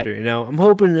little bit better. You know, I'm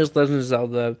hoping this Legend of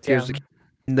Zelda Tears of the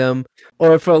Kingdom,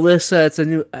 or for Alyssa, it's a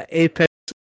new Apex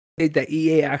that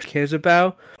EA actually cares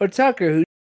about, or Tucker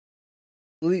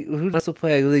who wants to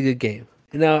play a really good game.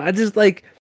 You know, I just like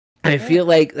I feel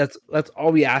like that's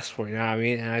all we ask for. You know what I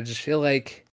mean? And I just feel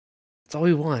like that's all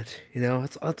we want. You know,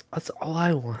 that's all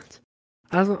I want.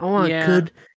 I want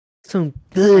good go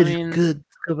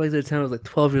back to the time I was like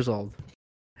 12 years old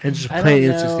and just I play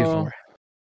don't N64. know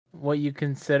what you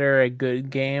consider a good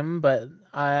game, but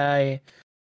I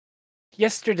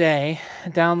yesterday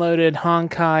downloaded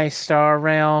Honkai Star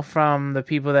Rail from the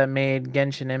people that made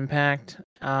Genshin Impact.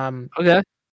 Okay.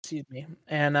 Excuse me.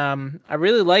 And I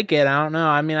really like it. I don't know.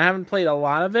 I mean, I haven't played a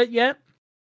lot of it yet,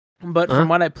 but from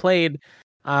what I played,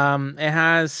 it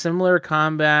has similar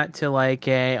combat to like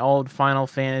a old Final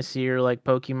Fantasy or like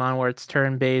Pokemon where it's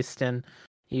turn based and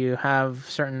you have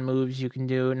certain moves you can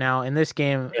do. Now in this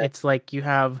game, it's like you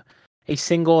have a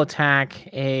single attack,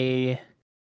 a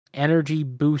energy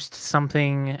boost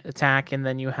something attack, and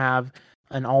then you have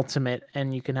an ultimate,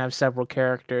 and you can have several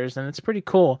characters, and it's pretty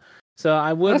cool. So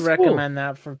I would recommend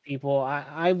that for people.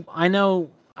 I know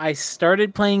I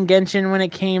started playing Genshin when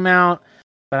it came out,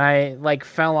 but I like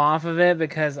fell off of it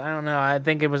because I don't know. I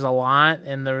think it was a lot,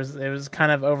 and it was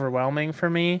kind of overwhelming for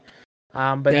me.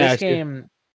 But this game,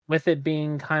 with it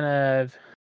being kind of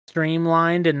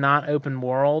streamlined and not open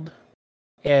world,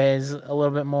 is a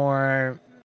little bit more,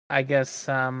 I guess,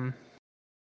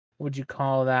 would you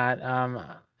call that?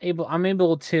 I'm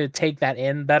able to take that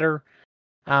in better.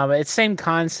 It's same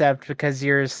concept because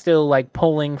you're still like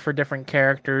pulling for different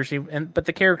characters, but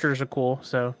the characters are cool.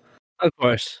 So Of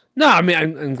course. No, I mean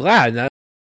I'm glad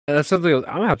that's something I'm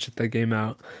gonna have to check that game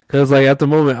out because like at the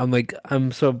moment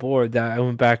I'm so bored that I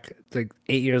went back like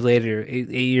 8 years later, 8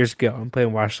 years ago. I'm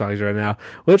playing Watch Dogs right now,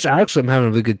 which actually I'm having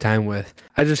a really good time with.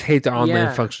 I just hate the online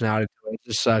yeah, functionality. It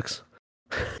just sucks.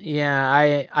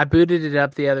 yeah. I booted it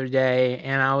up the other day,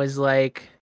 and I was like,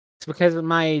 it's because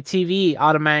my TV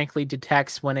automatically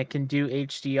detects when it can do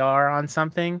HDR on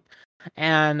something,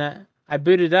 and I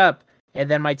booted up. And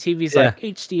then my TV's Yeah. like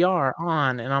HDR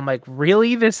on, and I'm like,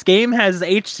 really? This game has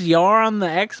HDR on the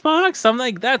Xbox? I'm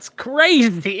like, that's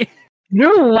crazy.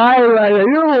 You're lying right now.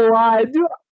 You're lying, dude.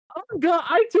 Oh my god,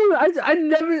 I told you, I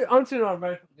never. I'm turning on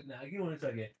my fucking now. Give me 1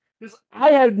 second. Because I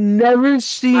have never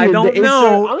seen. I don't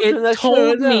know. I'm turning It that shit on told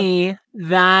right now. me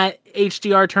that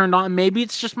HDR turned on. Maybe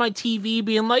it's just my TV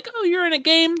being like, "Oh, you're in a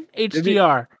game,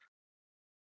 HDR."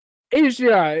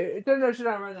 HDR, turn that shit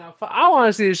on right now. I want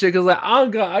to see this shit because like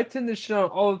I turn this shit on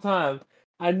all the time.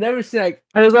 I never see like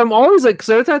because I'm always like, because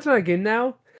every time I turn on a game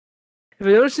now, if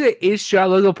I don't see the HDR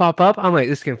logo pop up, I'm like,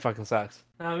 this game fucking sucks.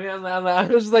 I mean, I'm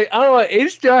just like, I don't know,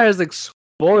 HDR has like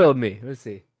spoiled me. Let's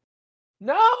see.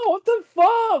 No, what the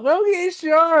fuck? Why don't we get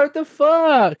HDR? What the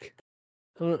fuck?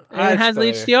 It has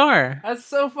HDR. That's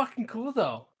so fucking cool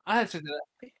though. I have to do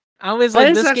that. I was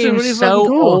like, this game's so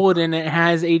old and it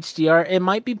has HDR. It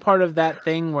might be part of that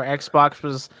thing where Xbox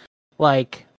was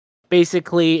like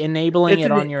basically enabling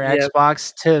it on your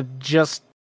Xbox to just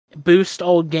boost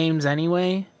old games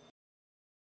anyway.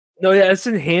 No, yeah, it's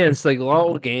enhanced. Like a lot of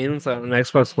old games on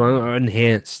Xbox One are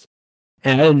enhanced,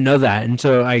 and I didn't know that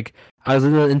until like I was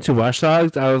into Watch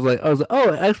Dogs. I was like, oh,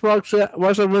 Xbox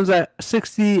Watch Dogs runs at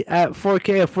 60 at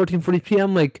 4K at 1440p.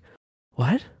 I'm like,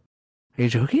 what? Are you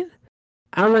joking?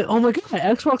 I'm like, oh my god,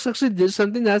 Xbox actually did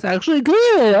something that's actually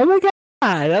good. Oh my god,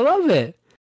 I love it.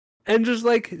 And just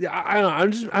like I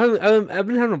don't know, I've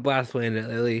been having a blast playing it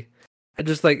lately. I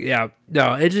just like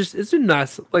it's been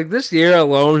nuts. Like this year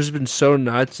alone has been so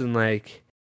nuts, and like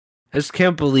I just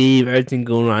can't believe everything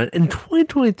going on in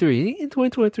 2023. In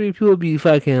 2023, people be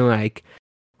fucking like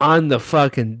on the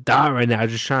fucking dot right now,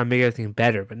 just trying to make everything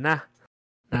better. But nah,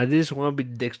 they just want to be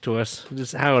dicks to us.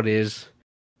 Just how it is.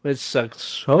 It sucks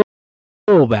so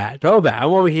bad, so bad.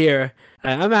 I'm over here.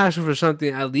 I'm asking for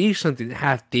something, at least something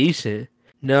half decent.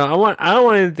 No, I don't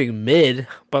want anything mid,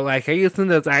 but like I get something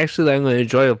that's actually like I'm gonna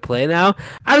enjoy to play now.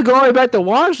 I'm going back to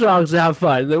Watch Dogs to have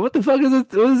fun. Like, what the fuck is this?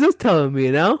 What is this telling me?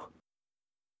 You know?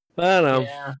 I don't know.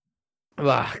 Yeah.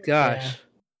 Oh gosh.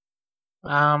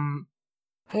 Yeah.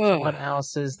 What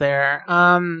else is there?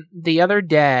 The other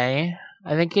day,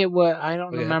 I think it was. I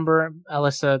don't remember,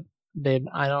 Alyssa. Babe,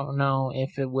 I don't know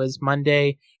if it was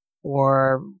Monday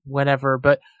or whatever,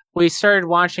 but we started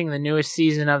watching the newest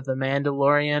season of The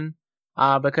Mandalorian.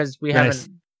 Because we haven't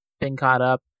been caught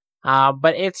up.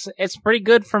 But it's pretty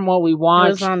good from what we watched.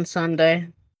 It was on Sunday.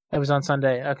 It was on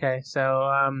Sunday. Okay,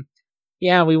 so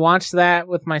yeah, we watched that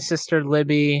with my sister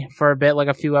Libby for a bit, like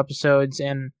a few episodes,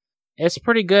 and it's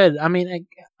pretty good. I mean,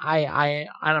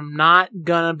 I'm not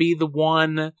gonna be the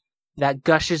one that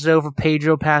gushes over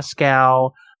Pedro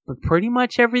Pascal, but pretty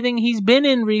much everything he's been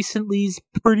in recently is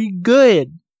pretty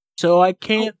good. So I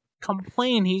can't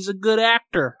complain. He's a good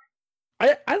actor.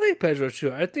 I like Pedro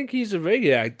too. I think he's a very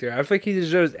good actor. I think he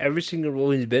deserves every single role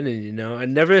he's been in, you know? I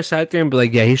never sat there and be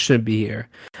like, yeah, he shouldn't be here.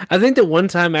 I think that one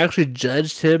time I actually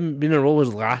judged him being in a role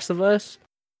was Last of Us.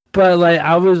 But like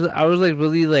I was like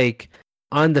really like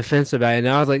on the fence about it, and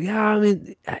I was like, yeah, I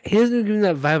mean he doesn't give me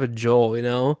that vibe of Joel, you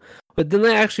know? But then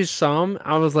I actually saw him,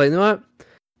 I was like, you know what?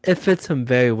 It fits him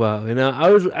very well, you know?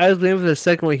 I was waiting for the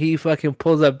second where he fucking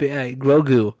pulls up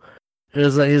Grogu. And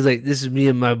he's like, this is me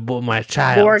and my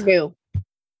child. Grogu.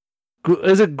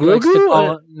 Is it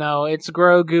Grogu? No, it's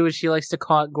Grogu. She likes to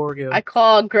call it Gorgu. I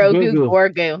call Grogu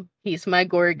Gorgu. He's my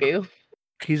Gorgu.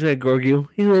 He's my Gorgu.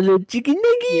 He's my little chicken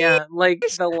nugget. Yeah, like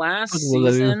the last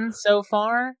season so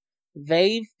far,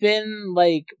 they've been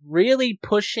like really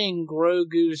pushing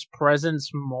Grogu's presence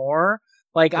more.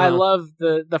 Like I love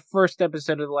the first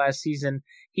episode of the last season.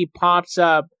 He pops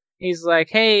up. He's like,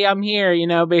 "Hey, I'm here," you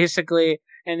know, basically.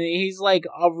 And he's like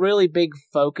a really big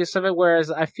focus of it, whereas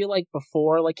I feel like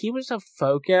before, like he was a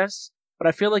focus, but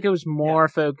I feel like it was more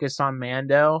focused on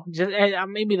Mando. Just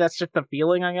maybe that's just the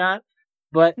feeling I got.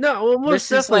 But no,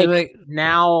 this is like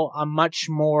now a much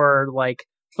more like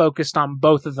focused on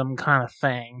both of them kind of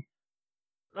thing.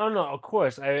 Oh no, of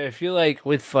course. I feel like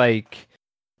with like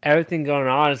everything going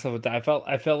on and stuff like that.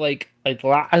 I felt like I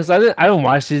don't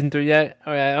watch season 3 yet.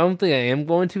 I don't think I am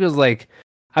going to because like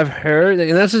I've heard,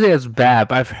 and that's to say it's bad,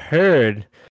 but I've heard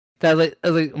that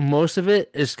like most of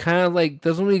it is kind of like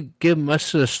doesn't really give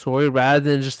much to the story rather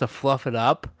than just to fluff it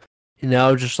up,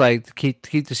 just like to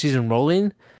keep the season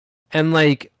rolling. And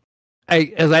like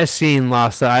as I've seen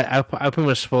Lost, I pretty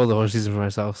much spoiled the whole season for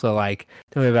myself. So like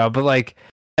don't worry about it. But like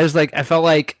I felt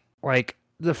like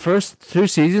the first 2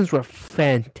 seasons were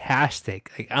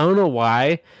fantastic. Like I don't know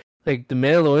why. Like the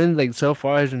Mandalorian, like so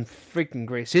far has been freaking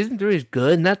great. Season 3 is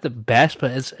good, not the best, but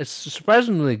it's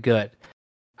surprisingly good.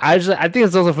 I think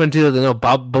it's also fun too.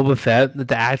 Boba Fett,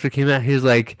 the actor came out. He's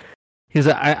like,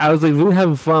 I was like really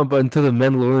having fun, but until the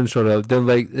Mandalorian showed up, then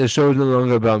like the show was no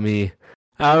longer about me.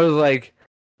 I was like,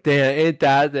 damn, ain't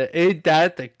that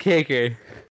the kicker?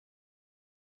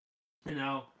 And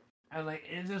like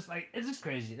it's just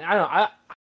crazy.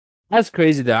 That's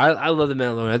crazy though. I love the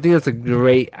Mandalorian. I think it's a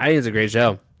great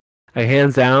show. Like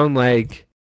hands down, like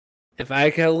if I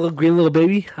had a little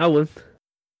baby, I would.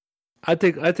 I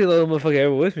take that little motherfucker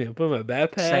ever with me. I put it in my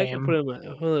backpack. I put it in my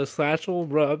little satchel,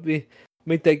 bro.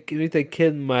 Make that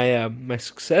kid my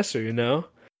successor. Name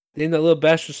that little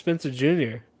bastard Spencer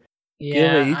Jr. Yeah,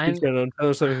 Get him a YouTube channel and tell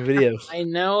him some videos. I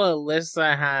know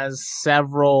Alyssa has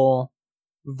several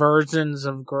versions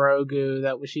of Grogu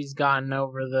that she's gotten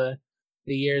over the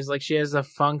years. Like she has the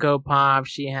Funko Pop.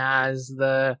 She has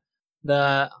the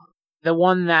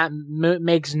one that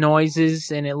makes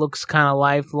noises and it looks kind of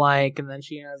lifelike, and then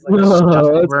she has like a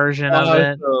stuffed version of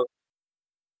it.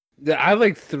 I have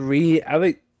like three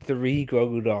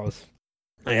Grogu dolls.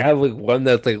 I have like one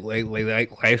that's like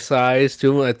life size,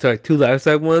 two life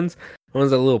size ones.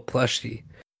 One's a little plushie,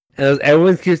 and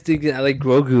everyone keeps thinking I like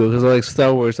Grogu because I like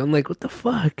Star Wars. I'm like, what the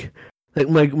fuck? Like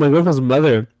my girlfriend's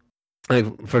mother,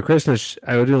 like for Christmas,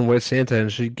 I was doing White Santa,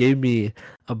 and she gave me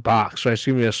a box. Right,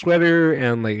 she gave me a sweater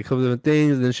and like a couple different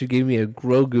things. And then she gave me a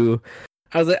Grogu.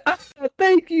 I was like,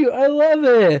 thank you, I love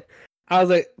it. I was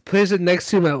like, place it next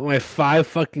to my 5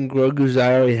 fucking Grogus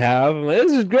I already have. I'm like,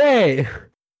 this is great.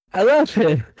 I love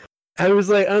it. I was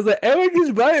like, everyone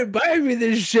keeps buying me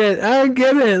this shit. I don't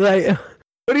get it. Like,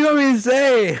 what do you want me to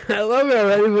say? I love it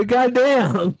already, but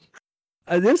goddamn.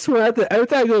 This one, every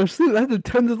time I go to sleep, I have to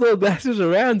turn the little bastards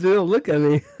around so they don't look at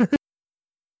me.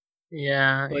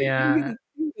 Yeah, like, yeah.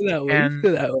 And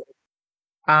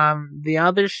the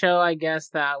other show, I guess,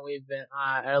 that we've been,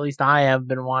 at least I have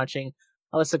been watching,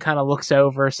 Alyssa kind of looks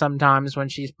over sometimes when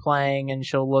she's playing and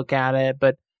she'll look at it,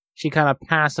 but she kind of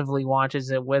passively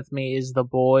watches it with me, is The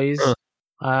Boys.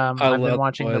 I've been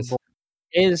watching The Boys.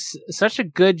 It is such a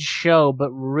good show,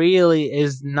 but really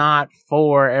is not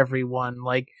for everyone.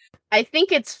 Like, I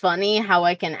think it's funny how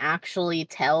I can actually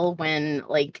tell when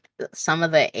like some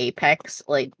of the Apex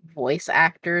like voice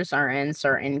actors are in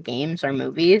certain games or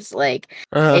movies. Like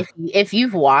if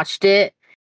you've watched it,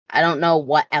 I don't know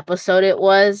what episode it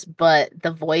was, but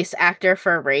the voice actor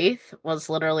for Wraith was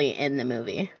literally in the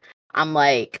movie. I'm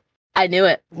like, I knew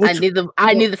it. I knew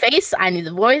the face, I knew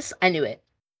the voice, I knew it.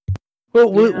 Well,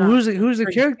 who's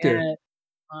the character?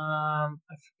 I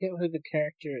forget who the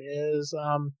character is.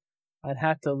 I'd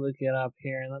have to look it up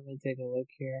here. Let me take a look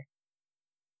here.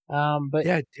 But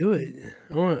yeah, do it.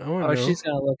 I want to know. She's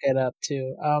gonna look it up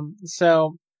too.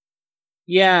 So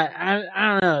yeah,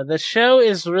 I don't know. The show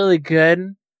is really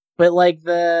good, but like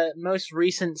the most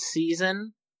recent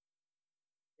season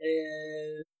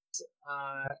is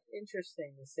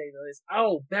interesting to say the least.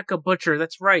 Oh, Becca Butcher.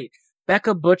 That's right.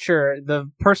 Becca Butcher, the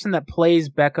person that plays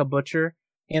Becca Butcher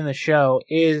in the show,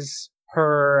 is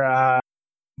her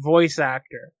voice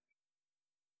actor.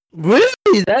 Really?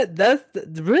 That's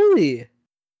really.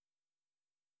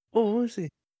 Oh, what is he?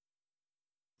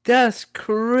 That's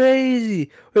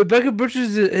crazy. Wait, Becca Butcher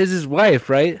is his wife,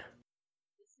 right?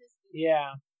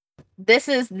 Yeah. This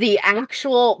is the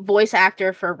actual voice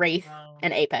actor for Wraith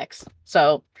and Apex.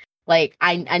 So, like,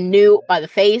 I knew by the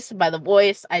face, by the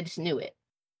voice, I just knew it.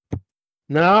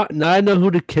 Now I know who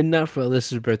to kidnap for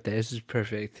Alyssa's birthday. This is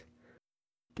perfect.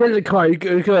 Get in the car. You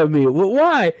come at me.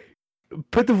 Why?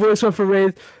 Put the voice on for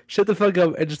Wraith. Shut the fuck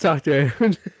up and just talk to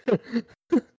her.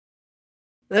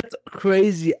 That's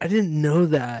crazy. I didn't know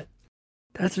that.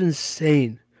 That's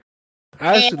insane.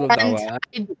 I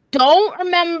don't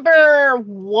remember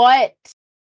what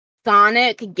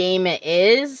Sonic game it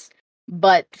is,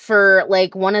 but for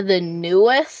like one of the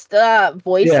newest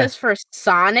voices for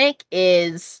Sonic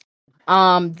is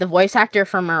the voice actor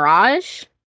for Mirage.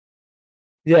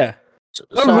 Yeah. So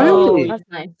really? That's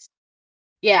nice.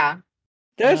 Yeah.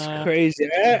 That's crazy.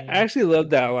 I actually love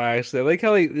that one. Actually, I like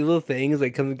how like little things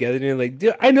like come together and you're like,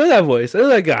 dude, I know that voice. I know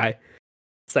that guy.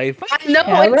 Sci-fi. I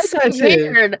know, it's so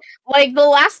weird. Like, the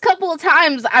last couple of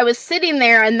times I was sitting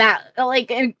there and that,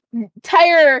 like,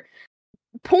 entire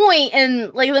point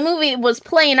and, like, the movie was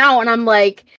playing out and I'm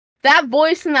like, that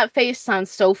voice and that face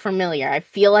sounds so familiar. I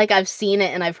feel like I've seen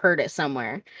it and I've heard it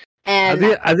somewhere.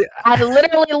 And I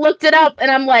literally looked it up and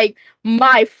I'm like,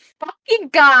 my fucking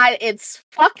God, it's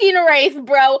fucking Wraith,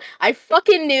 bro. I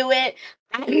fucking knew it.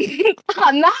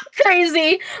 I'm not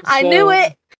crazy. I knew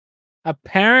it.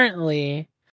 Apparently,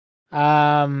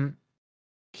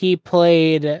 he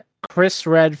played Chris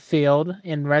Redfield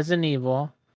in Resident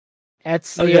Evil,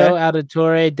 Ezio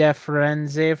Auditore de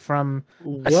Firenze from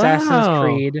Assassin's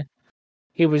Creed.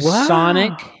 He was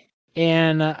Sonic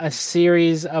in a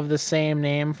series of the same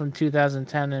name from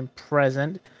 2010 and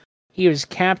present. He was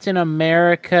Captain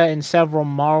America in several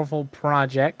Marvel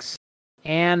projects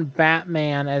and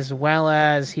Batman, as well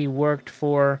as he worked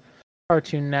for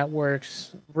Cartoon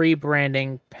Network's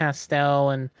rebranding Pastel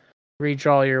and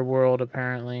Redraw Your World,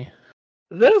 apparently.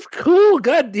 That's cool.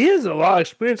 God, he has a lot of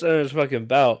experience under his fucking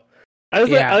belt. I was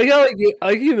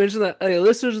like you mentioned that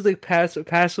listeners was like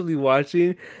passively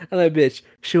watching, and like, bitch,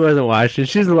 she wasn't watching.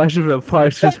 She was watching for the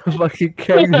parts. She's a fucking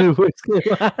character.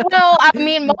 Well, I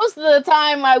mean, most of the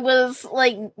time I was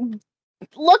like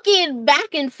looking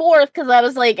back and forth because I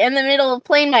was like in the middle of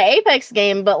playing my Apex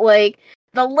game, but like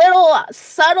the little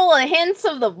subtle hints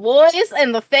of the voice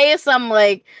and the face, I'm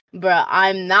like, bruh,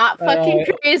 I'm not fucking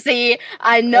crazy.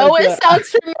 I know it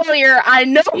sounds familiar. I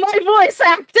know my voice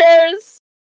actors.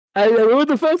 I know what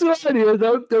the fuck's going on here.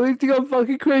 Don't think I'm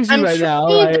fucking crazy right now.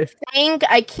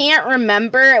 I can't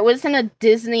remember. It was in a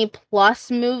Disney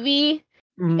Plus movie.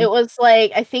 Mm-hmm. It was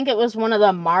like, I think it was one of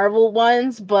the Marvel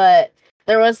ones, but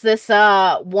there was this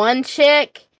one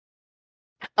chick.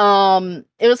 It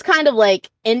was kind of like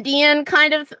Indian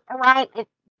kind of around,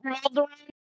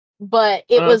 but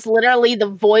it was literally the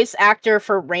voice actor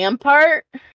for Rampart.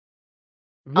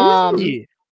 Really?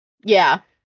 Yeah.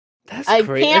 That's I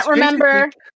crazy. can't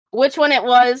remember which one it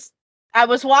was. I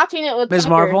was watching it with Ms.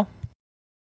 Marvel.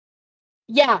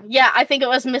 Yeah, I think it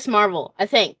was Miss Marvel. I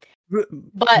think.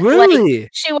 But really, like,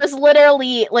 she was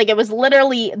literally like, it was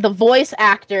literally the voice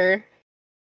actor,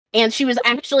 and she was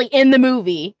actually in the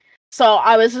movie. So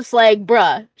I was just like,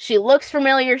 bruh, she looks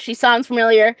familiar, she sounds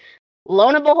familiar. Lo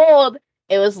and behold,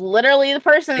 it was literally the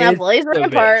person that plays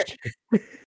Rampart.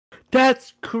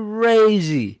 That's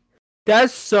crazy.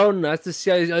 That's so nuts to see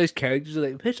all these characters are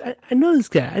like, bitch, I know this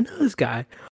guy.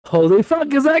 Holy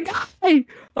fuck, is that guy?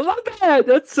 I love that.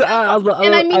 That's I love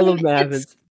that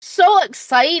happens. So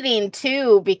exciting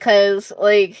too, because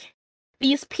like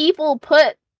these people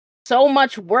put so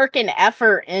much work and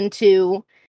effort into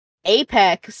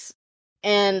Apex,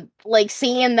 and like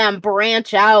seeing them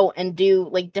branch out and do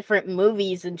like different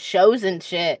movies and shows and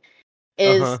shit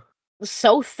is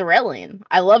so thrilling.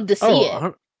 I love to see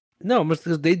it. No,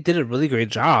 because they did a really great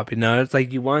job. You know, it's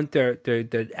like you want their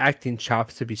acting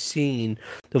chops to be seen,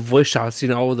 the voice chops,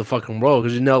 all over the fucking world,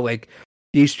 because like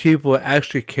these people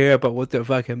actually care about what they're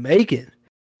fucking making.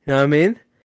 You know what I mean?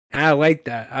 And I like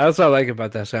that. That's what I like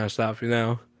about that kind of stuff.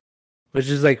 Which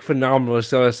is like phenomenal.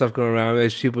 There's all that stuff going around.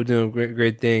 There's people doing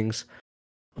great things.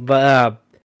 But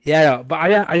but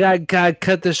I gotta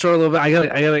cut this short a little bit. I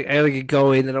gotta get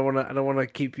going. I don't wanna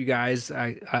keep you guys.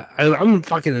 I'm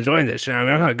fucking enjoying this. I'm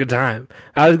having a good time.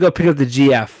 I'll go pick up the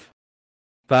GF.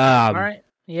 All right.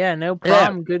 Yeah, no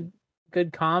problem. Yeah.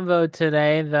 Good convo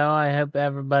today, though. I hope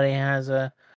everybody has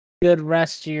a good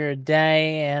rest of your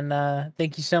day, and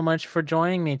thank you so much for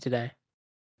joining me today.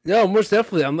 No, most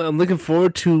definitely. I'm looking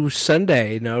forward to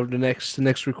Sunday. The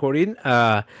next recording.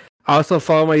 Also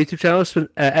follow my YouTube channel,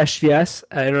 SGS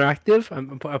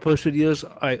Interactive. I post videos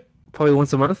probably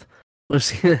once a month. We'll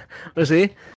see.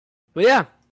 But yeah.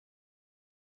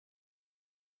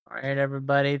 All right,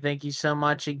 everybody. Thank you so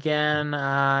much again,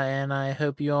 and I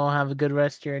hope you all have a good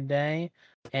rest of your day.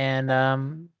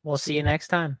 And we'll see you next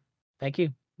time. Thank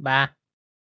you. Bye.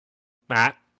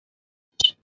 Bye.